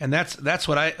that's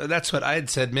what I had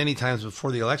said many times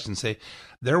before the election. Say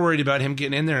they're worried about him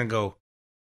getting in there and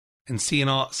seeing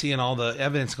all the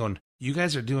evidence. Going, you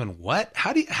guys are doing what?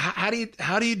 How do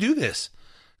you do this?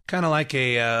 Kind of like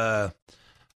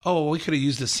we could have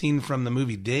used a scene from the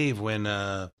movie Dave when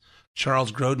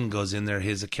Charles Grodin goes in there.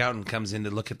 His accountant comes in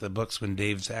to look at the books when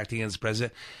Dave's acting as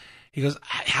president. He goes,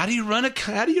 how do you run a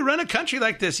country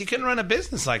like this? You couldn't run a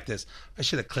business like this. I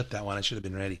should have clipped that one. I should have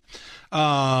been ready.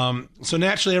 So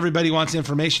naturally, everybody wants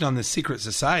information on this secret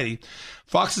society.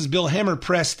 Fox's Bill Hemmer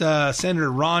pressed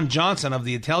Senator Ron Johnson of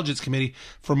the Intelligence Committee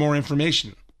for more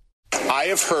information. I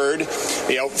have heard,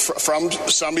 from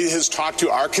somebody that has talked to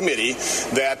our committee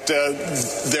that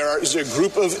there is a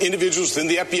group of individuals within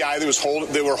the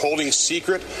FBI that were holding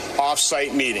secret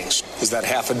off-site meetings. Is that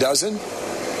half a dozen?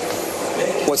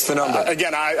 What's the number?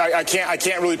 Again, I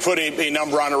can't really put a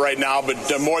number on it right now, but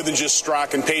more than just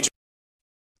Strzok and Page.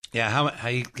 Yeah, how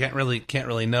you can't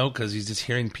really know because he's just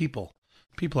hearing people.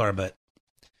 People are a bit.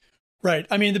 Right.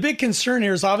 I mean, the big concern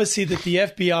here is obviously that the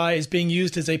FBI is being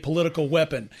used as a political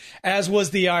weapon, as was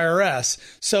the IRS.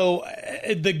 So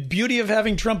the beauty of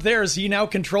having Trump there is he now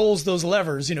controls those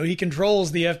levers. He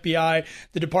controls the FBI,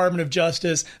 the Department of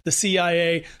Justice, the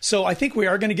CIA. So I think we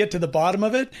are going to get to the bottom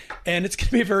of it, and it's going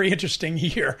to be a very interesting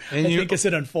year, I think, as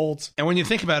it unfolds. And when you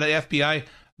think about it, FBI,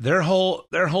 their whole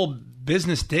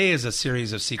business day is a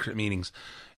series of secret meetings.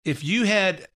 If you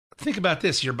had... Think about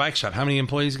this, your bike shop. How many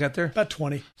employees you got there? About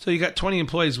 20. So you got 20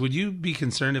 employees. Would you be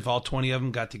concerned if all 20 of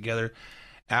them got together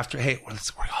after, hey, we're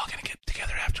all going to get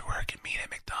together after work and meet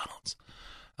at McDonald's?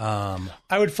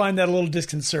 I would find that a little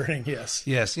disconcerting, yes.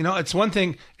 Yes. It's one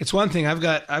thing. I've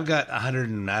got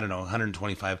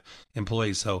 125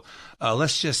 employees. So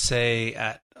let's just say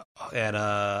at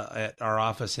our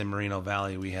office in Moreno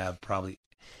Valley, we have probably,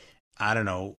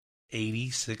 80,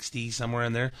 60, somewhere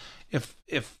in there. If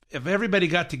everybody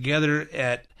got together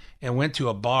and went to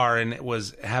a bar and it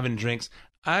was having drinks,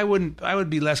 I would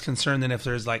be less concerned than if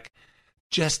there's like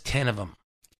just 10 of them.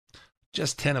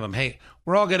 Just 10 of them. Hey,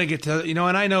 we're all going to get to,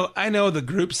 and I know the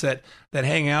groups that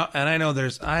hang out, and I know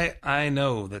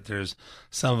that there's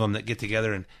some of them that get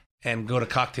together and go to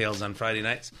cocktails on Friday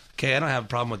nights. Okay, I don't have a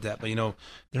problem with that, but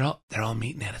they're all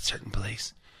meeting at a certain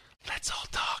place. Let's all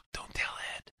talk. Don't tell Ed.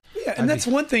 Yeah, and that's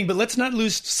one thing, but let's not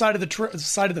lose sight of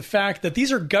the fact that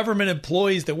these are government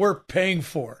employees that we're paying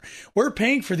for. We're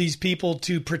paying for these people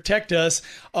to protect us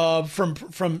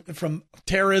from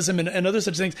terrorism and other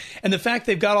such things. And the fact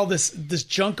they've got all this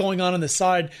junk going on the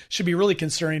side should be really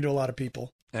concerning to a lot of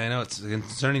people. I know it's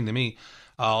concerning to me,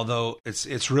 although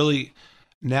it's really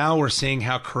now we're seeing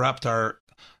how corrupt our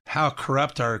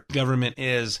government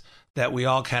is that we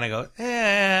all kind of go,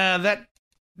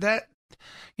 that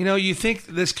you think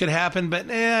this could happen, but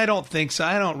I don't think so.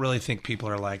 I don't really think people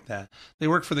are like that. They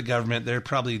work for the government. They're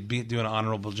probably doing an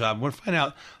honorable job. We'll find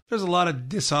out there's a lot of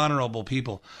dishonorable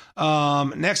people.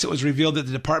 Next, it was revealed that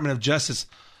the Department of Justice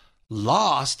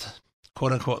lost,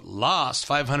 quote unquote,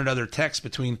 500 other texts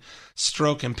between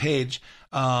Strzok and Page.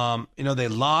 They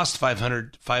lost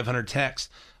 500 texts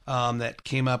that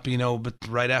came up, but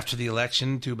right after the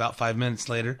election to about 5 months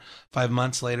later.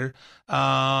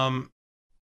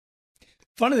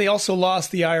 Funny, they also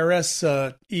lost the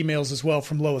IRS emails as well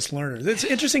from Lois Lerner. It's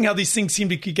interesting how these things seem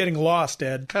to keep getting lost,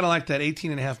 Ed. Kind of like that 18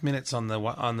 and a half minutes on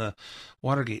the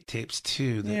Watergate tapes,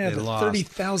 too. That they lost.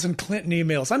 30,000 Clinton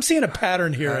emails. I'm seeing a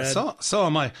pattern here, Ed. So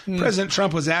am I. President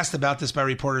Trump was asked about this by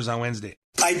reporters on Wednesday.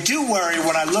 I do worry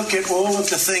when I look at all of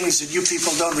the things that you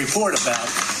people don't report about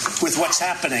with what's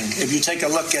happening. If you take a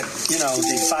look at,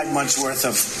 the 5 months worth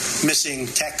of missing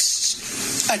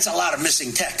texts, that's a lot of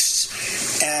missing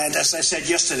texts. And as I said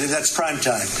yesterday, that's prime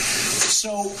time.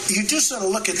 So you do sort of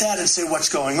look at that and say, what's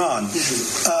going on?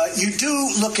 You do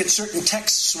look at certain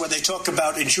texts where they talk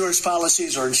about insurance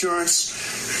policies or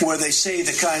insurance, where they say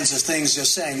the kinds of things they're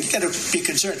saying. You got to be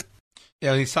concerned.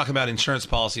 Yeah, he's talking about insurance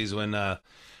policies when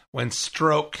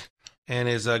Strzok and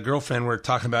his girlfriend were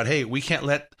talking about, hey, we can't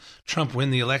let Trump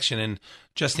win the election, and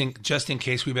just in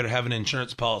case, we better have an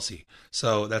insurance policy.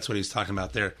 So that's what he's talking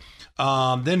about there.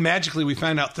 Then magically, we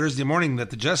found out Thursday morning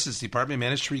that the Justice Department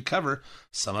managed to recover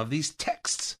some of these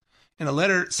texts. In a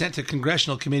letter sent to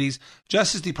congressional committees,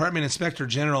 Justice Department Inspector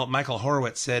General Michael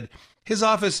Horowitz said his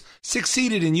office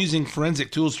succeeded in using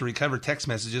forensic tools to recover text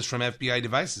messages from FBI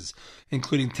devices,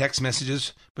 including text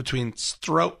messages between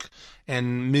Strzok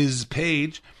and Ms.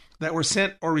 Page that were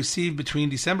sent or received between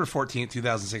December 14,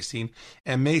 2016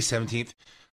 and May 17,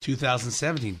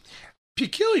 2017.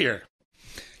 Peculiar.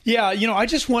 Yeah, I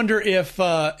just wonder if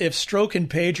Strzok and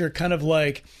Page are kind of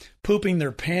like pooping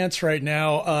their pants right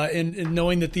now in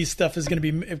knowing that these stuff is going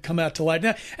to come out to light.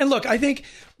 Now, and look, I think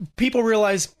people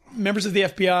realize members of the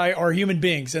FBI are human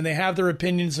beings and they have their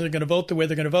opinions. They're going to vote the way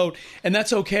they're going to vote, and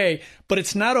that's okay. But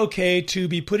it's not okay to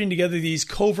be putting together these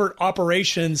covert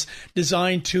operations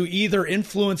designed to either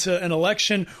influence an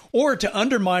election or to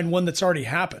undermine one that's already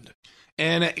happened.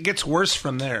 And it gets worse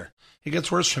from there. It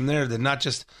gets worse from there than not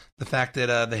just the fact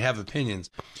that they have opinions.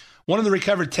 One of the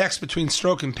recovered texts between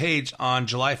Strzok and Page on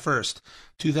July 1st,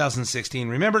 2016.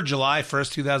 Remember July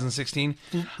 1st, 2016?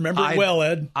 Remember it well,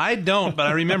 Ed. I don't, but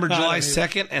I remember July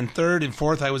 2nd and 3rd and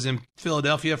 4th. I was in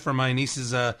Philadelphia for my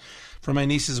niece's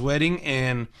wedding,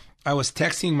 and I was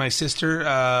texting my sister,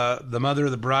 the mother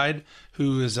of the bride,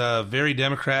 who is a very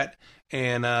Democrat,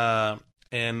 and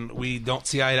we don't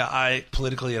see eye to eye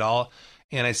politically at all.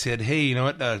 And I said, hey, you know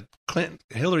what?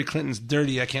 Hillary Clinton's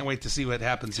dirty. I can't wait to see what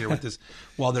happens here with this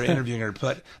while they're interviewing her.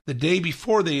 But the day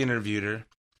before they interviewed her,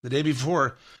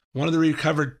 one of the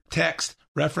recovered texts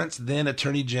referenced then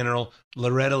Attorney General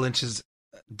Loretta Lynch's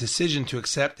decision to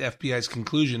accept FBI's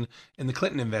conclusion in the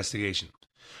Clinton investigation.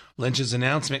 Lynch's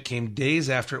announcement came days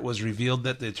after it was revealed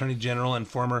that the Attorney General and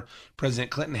former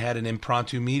President Clinton had an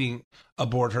impromptu meeting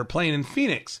aboard her plane in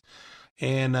Phoenix.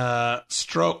 And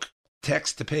Strzok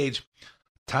texts to Page,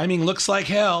 timing looks like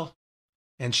hell.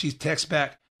 And she texts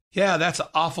back, yeah, that's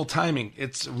awful timing.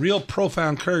 It's real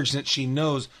profound courage that she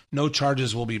knows no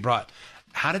charges will be brought.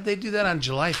 How did they do that on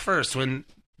July 1st when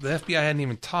the FBI hadn't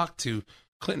even talked to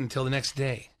Clinton until the next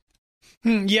day?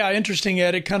 Yeah, interesting,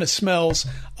 Ed. It kind of smells.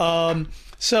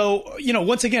 So,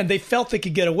 once again, they felt they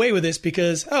could get away with this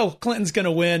because, Clinton's going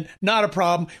to win. Not a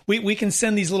problem. We can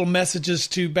send these little messages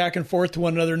back and forth to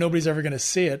one another. Nobody's ever going to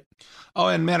see it. Oh,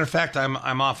 and matter of fact, I'm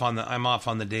off on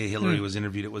the day Hillary was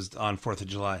interviewed. It was on 4th of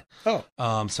July. Oh.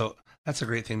 So that's a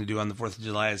great thing to do on the 4th of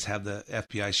July is have the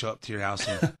FBI show up to your house.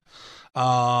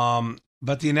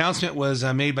 But the announcement was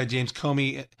made by James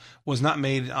Comey. It was not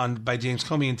made by James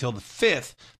Comey until the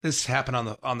 5th. This happened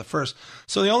on the 1st.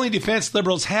 So the only defense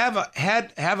liberals have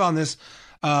on this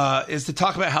is to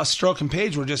talk about how Strzok and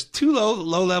Page were just two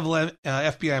low-level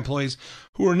FBI employees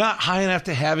who were not high enough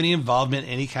to have any involvement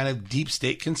in any kind of deep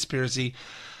state conspiracy.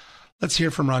 Let's hear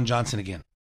from Ron Johnson again.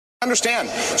 Understand,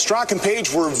 Strzok and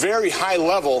Page were very high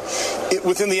level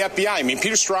within the FBI. I mean,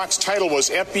 Peter Strzok's title was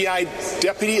FBI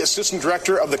Deputy Assistant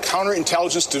Director of the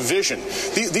Counterintelligence Division.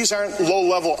 These aren't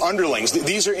low-level underlings.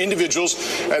 These are individuals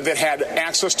that had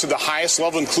access to the highest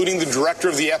level, including the Director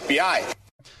of the FBI.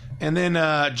 And then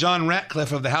John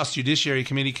Ratcliffe of the House Judiciary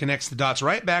Committee connects the dots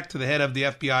right back to the head of the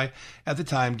FBI at the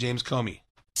time, James Comey.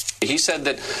 He said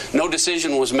that no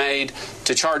decision was made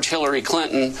to charge Hillary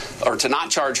Clinton or to not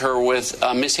charge her with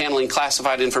mishandling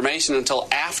classified information until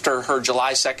after her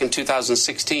July 2nd,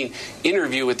 2016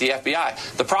 interview with the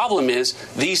FBI. The problem is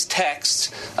these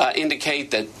texts indicate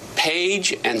that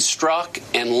Page and Strzok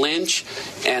and Lynch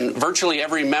and virtually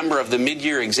every member of the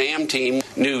mid-year exam team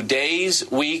knew days,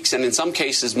 weeks, and in some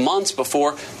cases months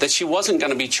before that she wasn't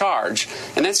going to be charged.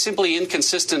 And that's simply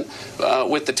inconsistent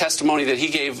with the testimony that he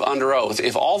gave under oath.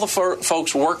 If all the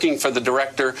folks working for the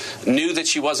director knew that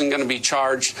she wasn't going to be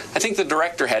charged, I think the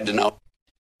director had to know.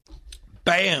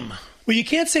 Bam. Well, you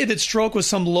can't say that Strzok was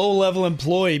some low-level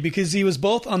employee because he was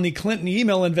both on the Clinton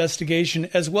email investigation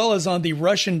as well as on the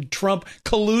Russian-Trump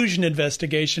collusion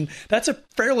investigation. That's a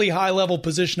fairly high-level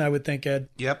position, I would think, Ed.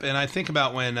 Yep, and I think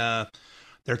about when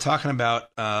they're talking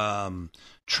about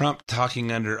Trump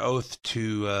talking under oath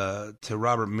to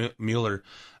Robert Mueller.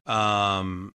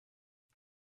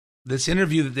 This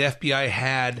interview that the FBI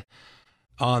had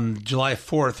on July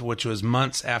 4th, which was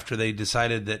months after they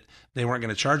decided that they weren't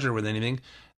going to charge her with anything,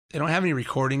 they don't have any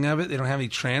recording of it. They don't have any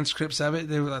transcripts of it.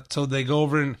 So they go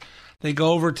over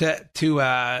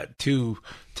to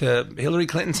Hillary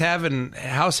Clinton's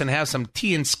house and have some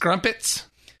tea and scrumpets.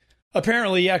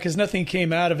 Apparently, yeah, because nothing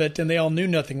came out of it, and they all knew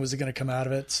nothing was going to come out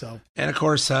of it. So, and of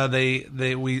course, we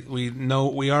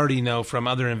already know from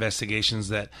other investigations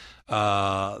that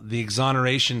the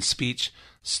exoneration speech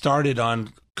started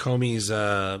on Comey's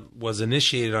was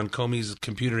initiated on Comey's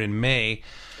computer in May.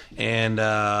 And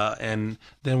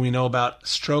then we know about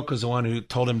Strzok was the one who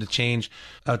told him to change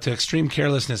to extreme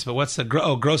carelessness. But what's the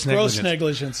gross negligence? Gross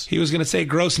negligence. He was going to say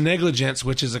gross negligence,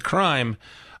 which is a crime.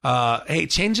 Hey,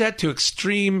 change that to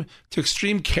extreme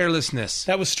carelessness.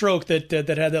 That was Strzok that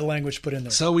had that language put in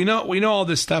there. So we know all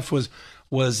this stuff was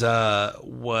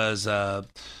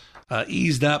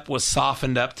eased up, was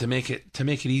softened up to make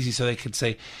it easy, so they could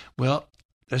say, well,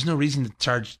 there's no reason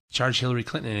to charge Hillary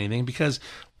Clinton anything because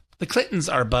the Clintons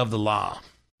are above the law.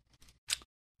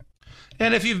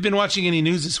 And if you've been watching any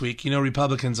news this week, you know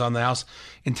Republicans on the House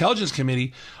Intelligence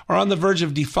Committee are on the verge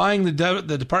of defying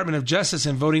the Department of Justice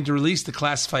and voting to release the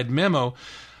classified memo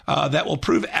that will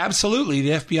prove absolutely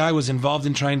the FBI was involved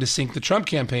in trying to sink the Trump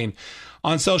campaign.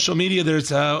 On social media, there's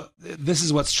this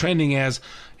is what's trending as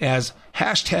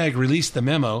hashtag release the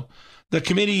memo. The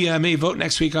committee may vote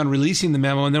next week on releasing the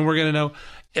memo, and then we're going to know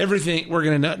everything. We're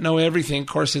going to know everything. Of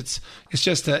course, it's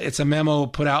just a memo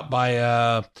put out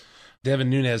by Devin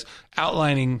Nunes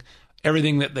outlining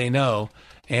everything that they know,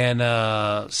 and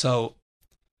so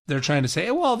they're trying to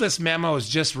say, well, this memo is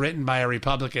just written by a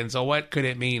Republican, so what could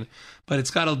it mean? But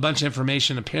it's got a bunch of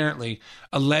information, apparently,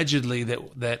 allegedly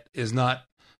that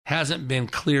hasn't been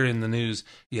clear in the news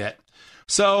yet.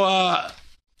 So.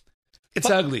 It's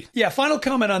ugly. Yeah, final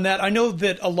comment on that. I know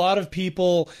that a lot of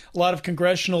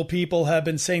congressional people have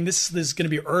been saying this is going to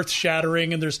be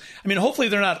earth-shattering, and hopefully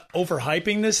they're not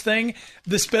overhyping this thing.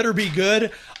 This better be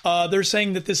good. They're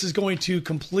saying that this is going to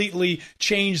completely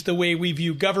change the way we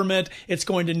view government. It's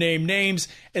going to name names.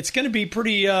 It's going to be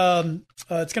pretty, it's going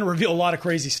to reveal a lot of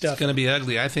crazy stuff. It's going to be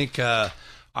ugly. I think that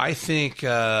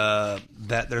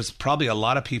there's probably a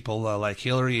lot of people like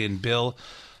Hillary and Bill.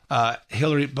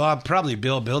 Probably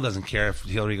Bill. Bill doesn't care if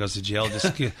Hillary goes to jail.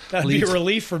 Just that'd be a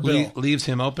relief for Bill. Leaves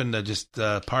him open to just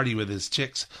party with his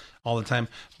chicks all the time.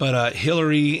 But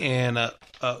Hillary and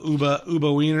Uba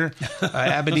Weiner,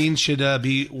 Abedin should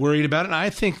be worried about it. And I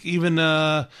think even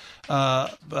Barack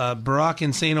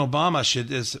Hussein Obama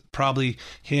is probably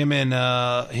him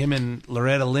and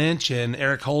Loretta Lynch and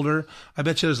Eric Holder. I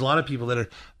bet you there's a lot of people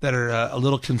that are a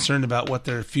little concerned about what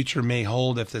their future may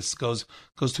hold if this goes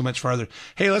too much farther.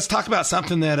 Hey, let's talk about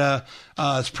something that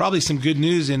is probably some good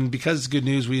news, and because it's good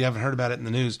news, we haven't heard about it in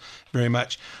the news very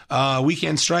much.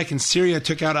 Weekend strike in Syria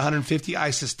took out 150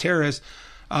 ISIS terrorists.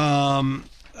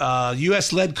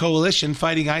 U.S.-led coalition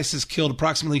fighting ISIS killed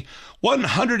approximately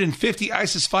 150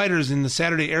 ISIS fighters in the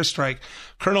Saturday airstrike.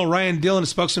 Colonel Ryan Dillon, a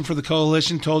spokesman for the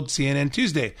coalition, told CNN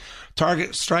Tuesday.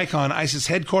 Target strike on ISIS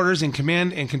headquarters and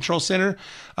command and control center.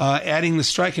 Adding the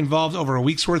strike involved over a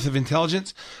week's worth of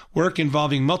intelligence work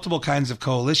involving multiple kinds of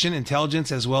coalition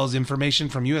intelligence as well as information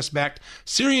from U.S.-backed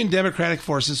Syrian Democratic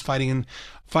forces fighting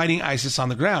ISIS on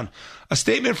the ground. A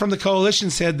statement from the coalition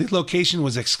said the location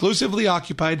was exclusively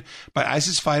occupied by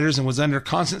ISIS fighters and was under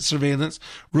constant surveillance,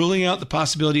 ruling out the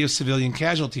possibility of civilian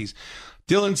casualties.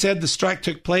 Dillon said the strike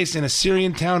took place in a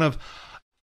Syrian town of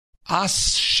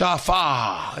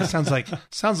As-Shafa. It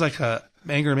sounds like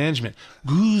management.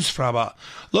 Goosefraba,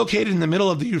 located in the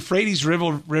middle of the Euphrates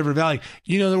River Valley.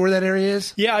 You know where that area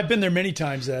is? Yeah, I've been there many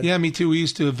times, Ed. Yeah, me too. We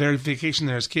used to vacation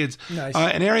there as kids. Nice.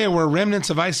 An area where remnants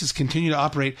of ISIS continue to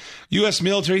operate. U.S.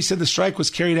 military said the strike was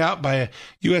carried out by a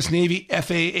U.S. Navy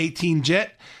F-A-18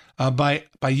 jet, by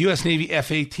U.S. Navy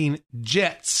F-18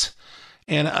 jets,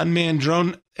 and unmanned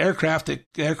drone aircraft. The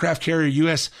aircraft carrier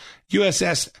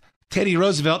USS Teddy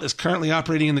Roosevelt is currently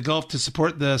operating in the Gulf to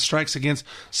support the strikes against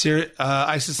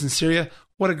ISIS in Syria.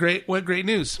 What great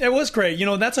news. It was great. You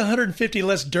know, that's 150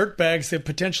 less dirtbags that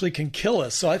potentially can kill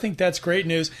us. So I think that's great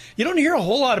news. You don't hear a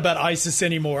whole lot about ISIS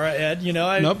anymore, Ed. You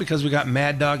know, no, because we got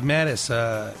Mad Dog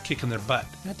Mattis kicking their butt.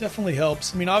 That definitely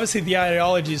helps. I mean, obviously the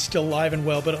ideology is still alive and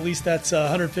well, but at least that's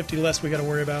 150 less we got to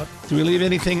worry about. Do we leave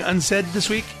anything unsaid this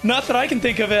week? Not that I can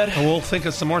think of, Ed. Well, we'll think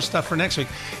of some more stuff for next week.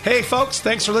 Hey, folks,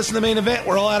 thanks for listening to The Main Event.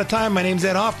 We're all out of time. My name's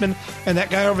Ed Hoffman, and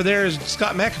that guy over there is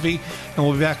Scott McAfee, and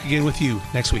we'll be back again with you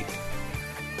next week.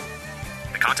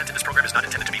 The content in this program is not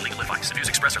intended to be legal advice. The views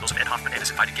expressed are those of Ed Hoffman and his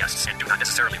invited guests and do not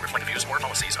necessarily reflect the views or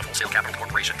policies of Wholesale Capital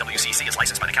Corporation. WCC is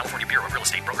licensed by the California Bureau of Real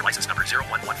Estate, broker license number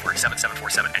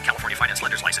 011477747, and California Finance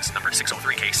Lenders license number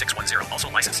 603K610. Also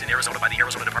licensed in Arizona by the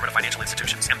Arizona Department of Financial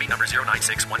Institutions, MB number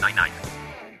 096199.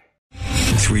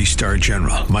 3-star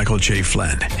General Michael J.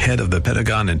 Flynn, head of the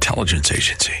Pentagon Intelligence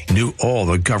Agency, knew all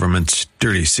the government's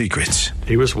dirty secrets.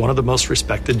 He was one of the most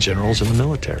respected generals in the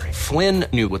military. Flynn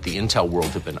knew what the intel world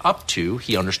had been up to.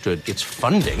 He understood its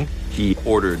funding. He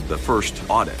ordered the first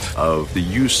audit of the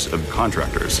use of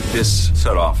contractors. This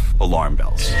set off alarm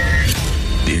bells.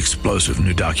 The explosive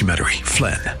new documentary,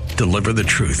 Flynn, Deliver the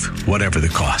Truth, Whatever the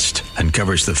Cost,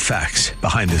 uncovers the facts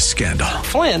behind this scandal.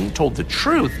 Flynn told the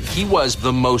truth. He was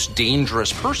the most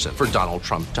dangerous person for Donald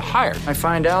Trump to hire. I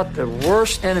find out the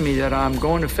worst enemy that I'm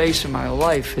going to face in my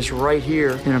life is right here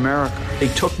in America. They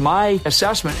took my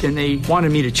assessment and they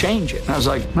wanted me to change it. And I was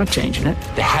like, I'm not changing it.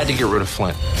 They had to get rid of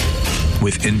Flynn.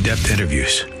 With in-depth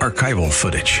interviews, archival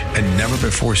footage, and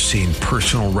never-before-seen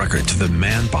personal records of the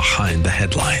man behind the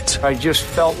headlines. I just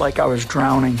felt like I was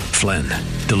drowning. Flynn,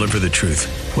 Deliver the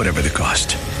Truth, Whatever the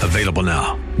Cost. Available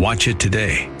now. Watch it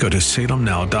today. Go to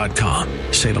salemnow.com.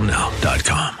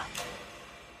 salemnow.com.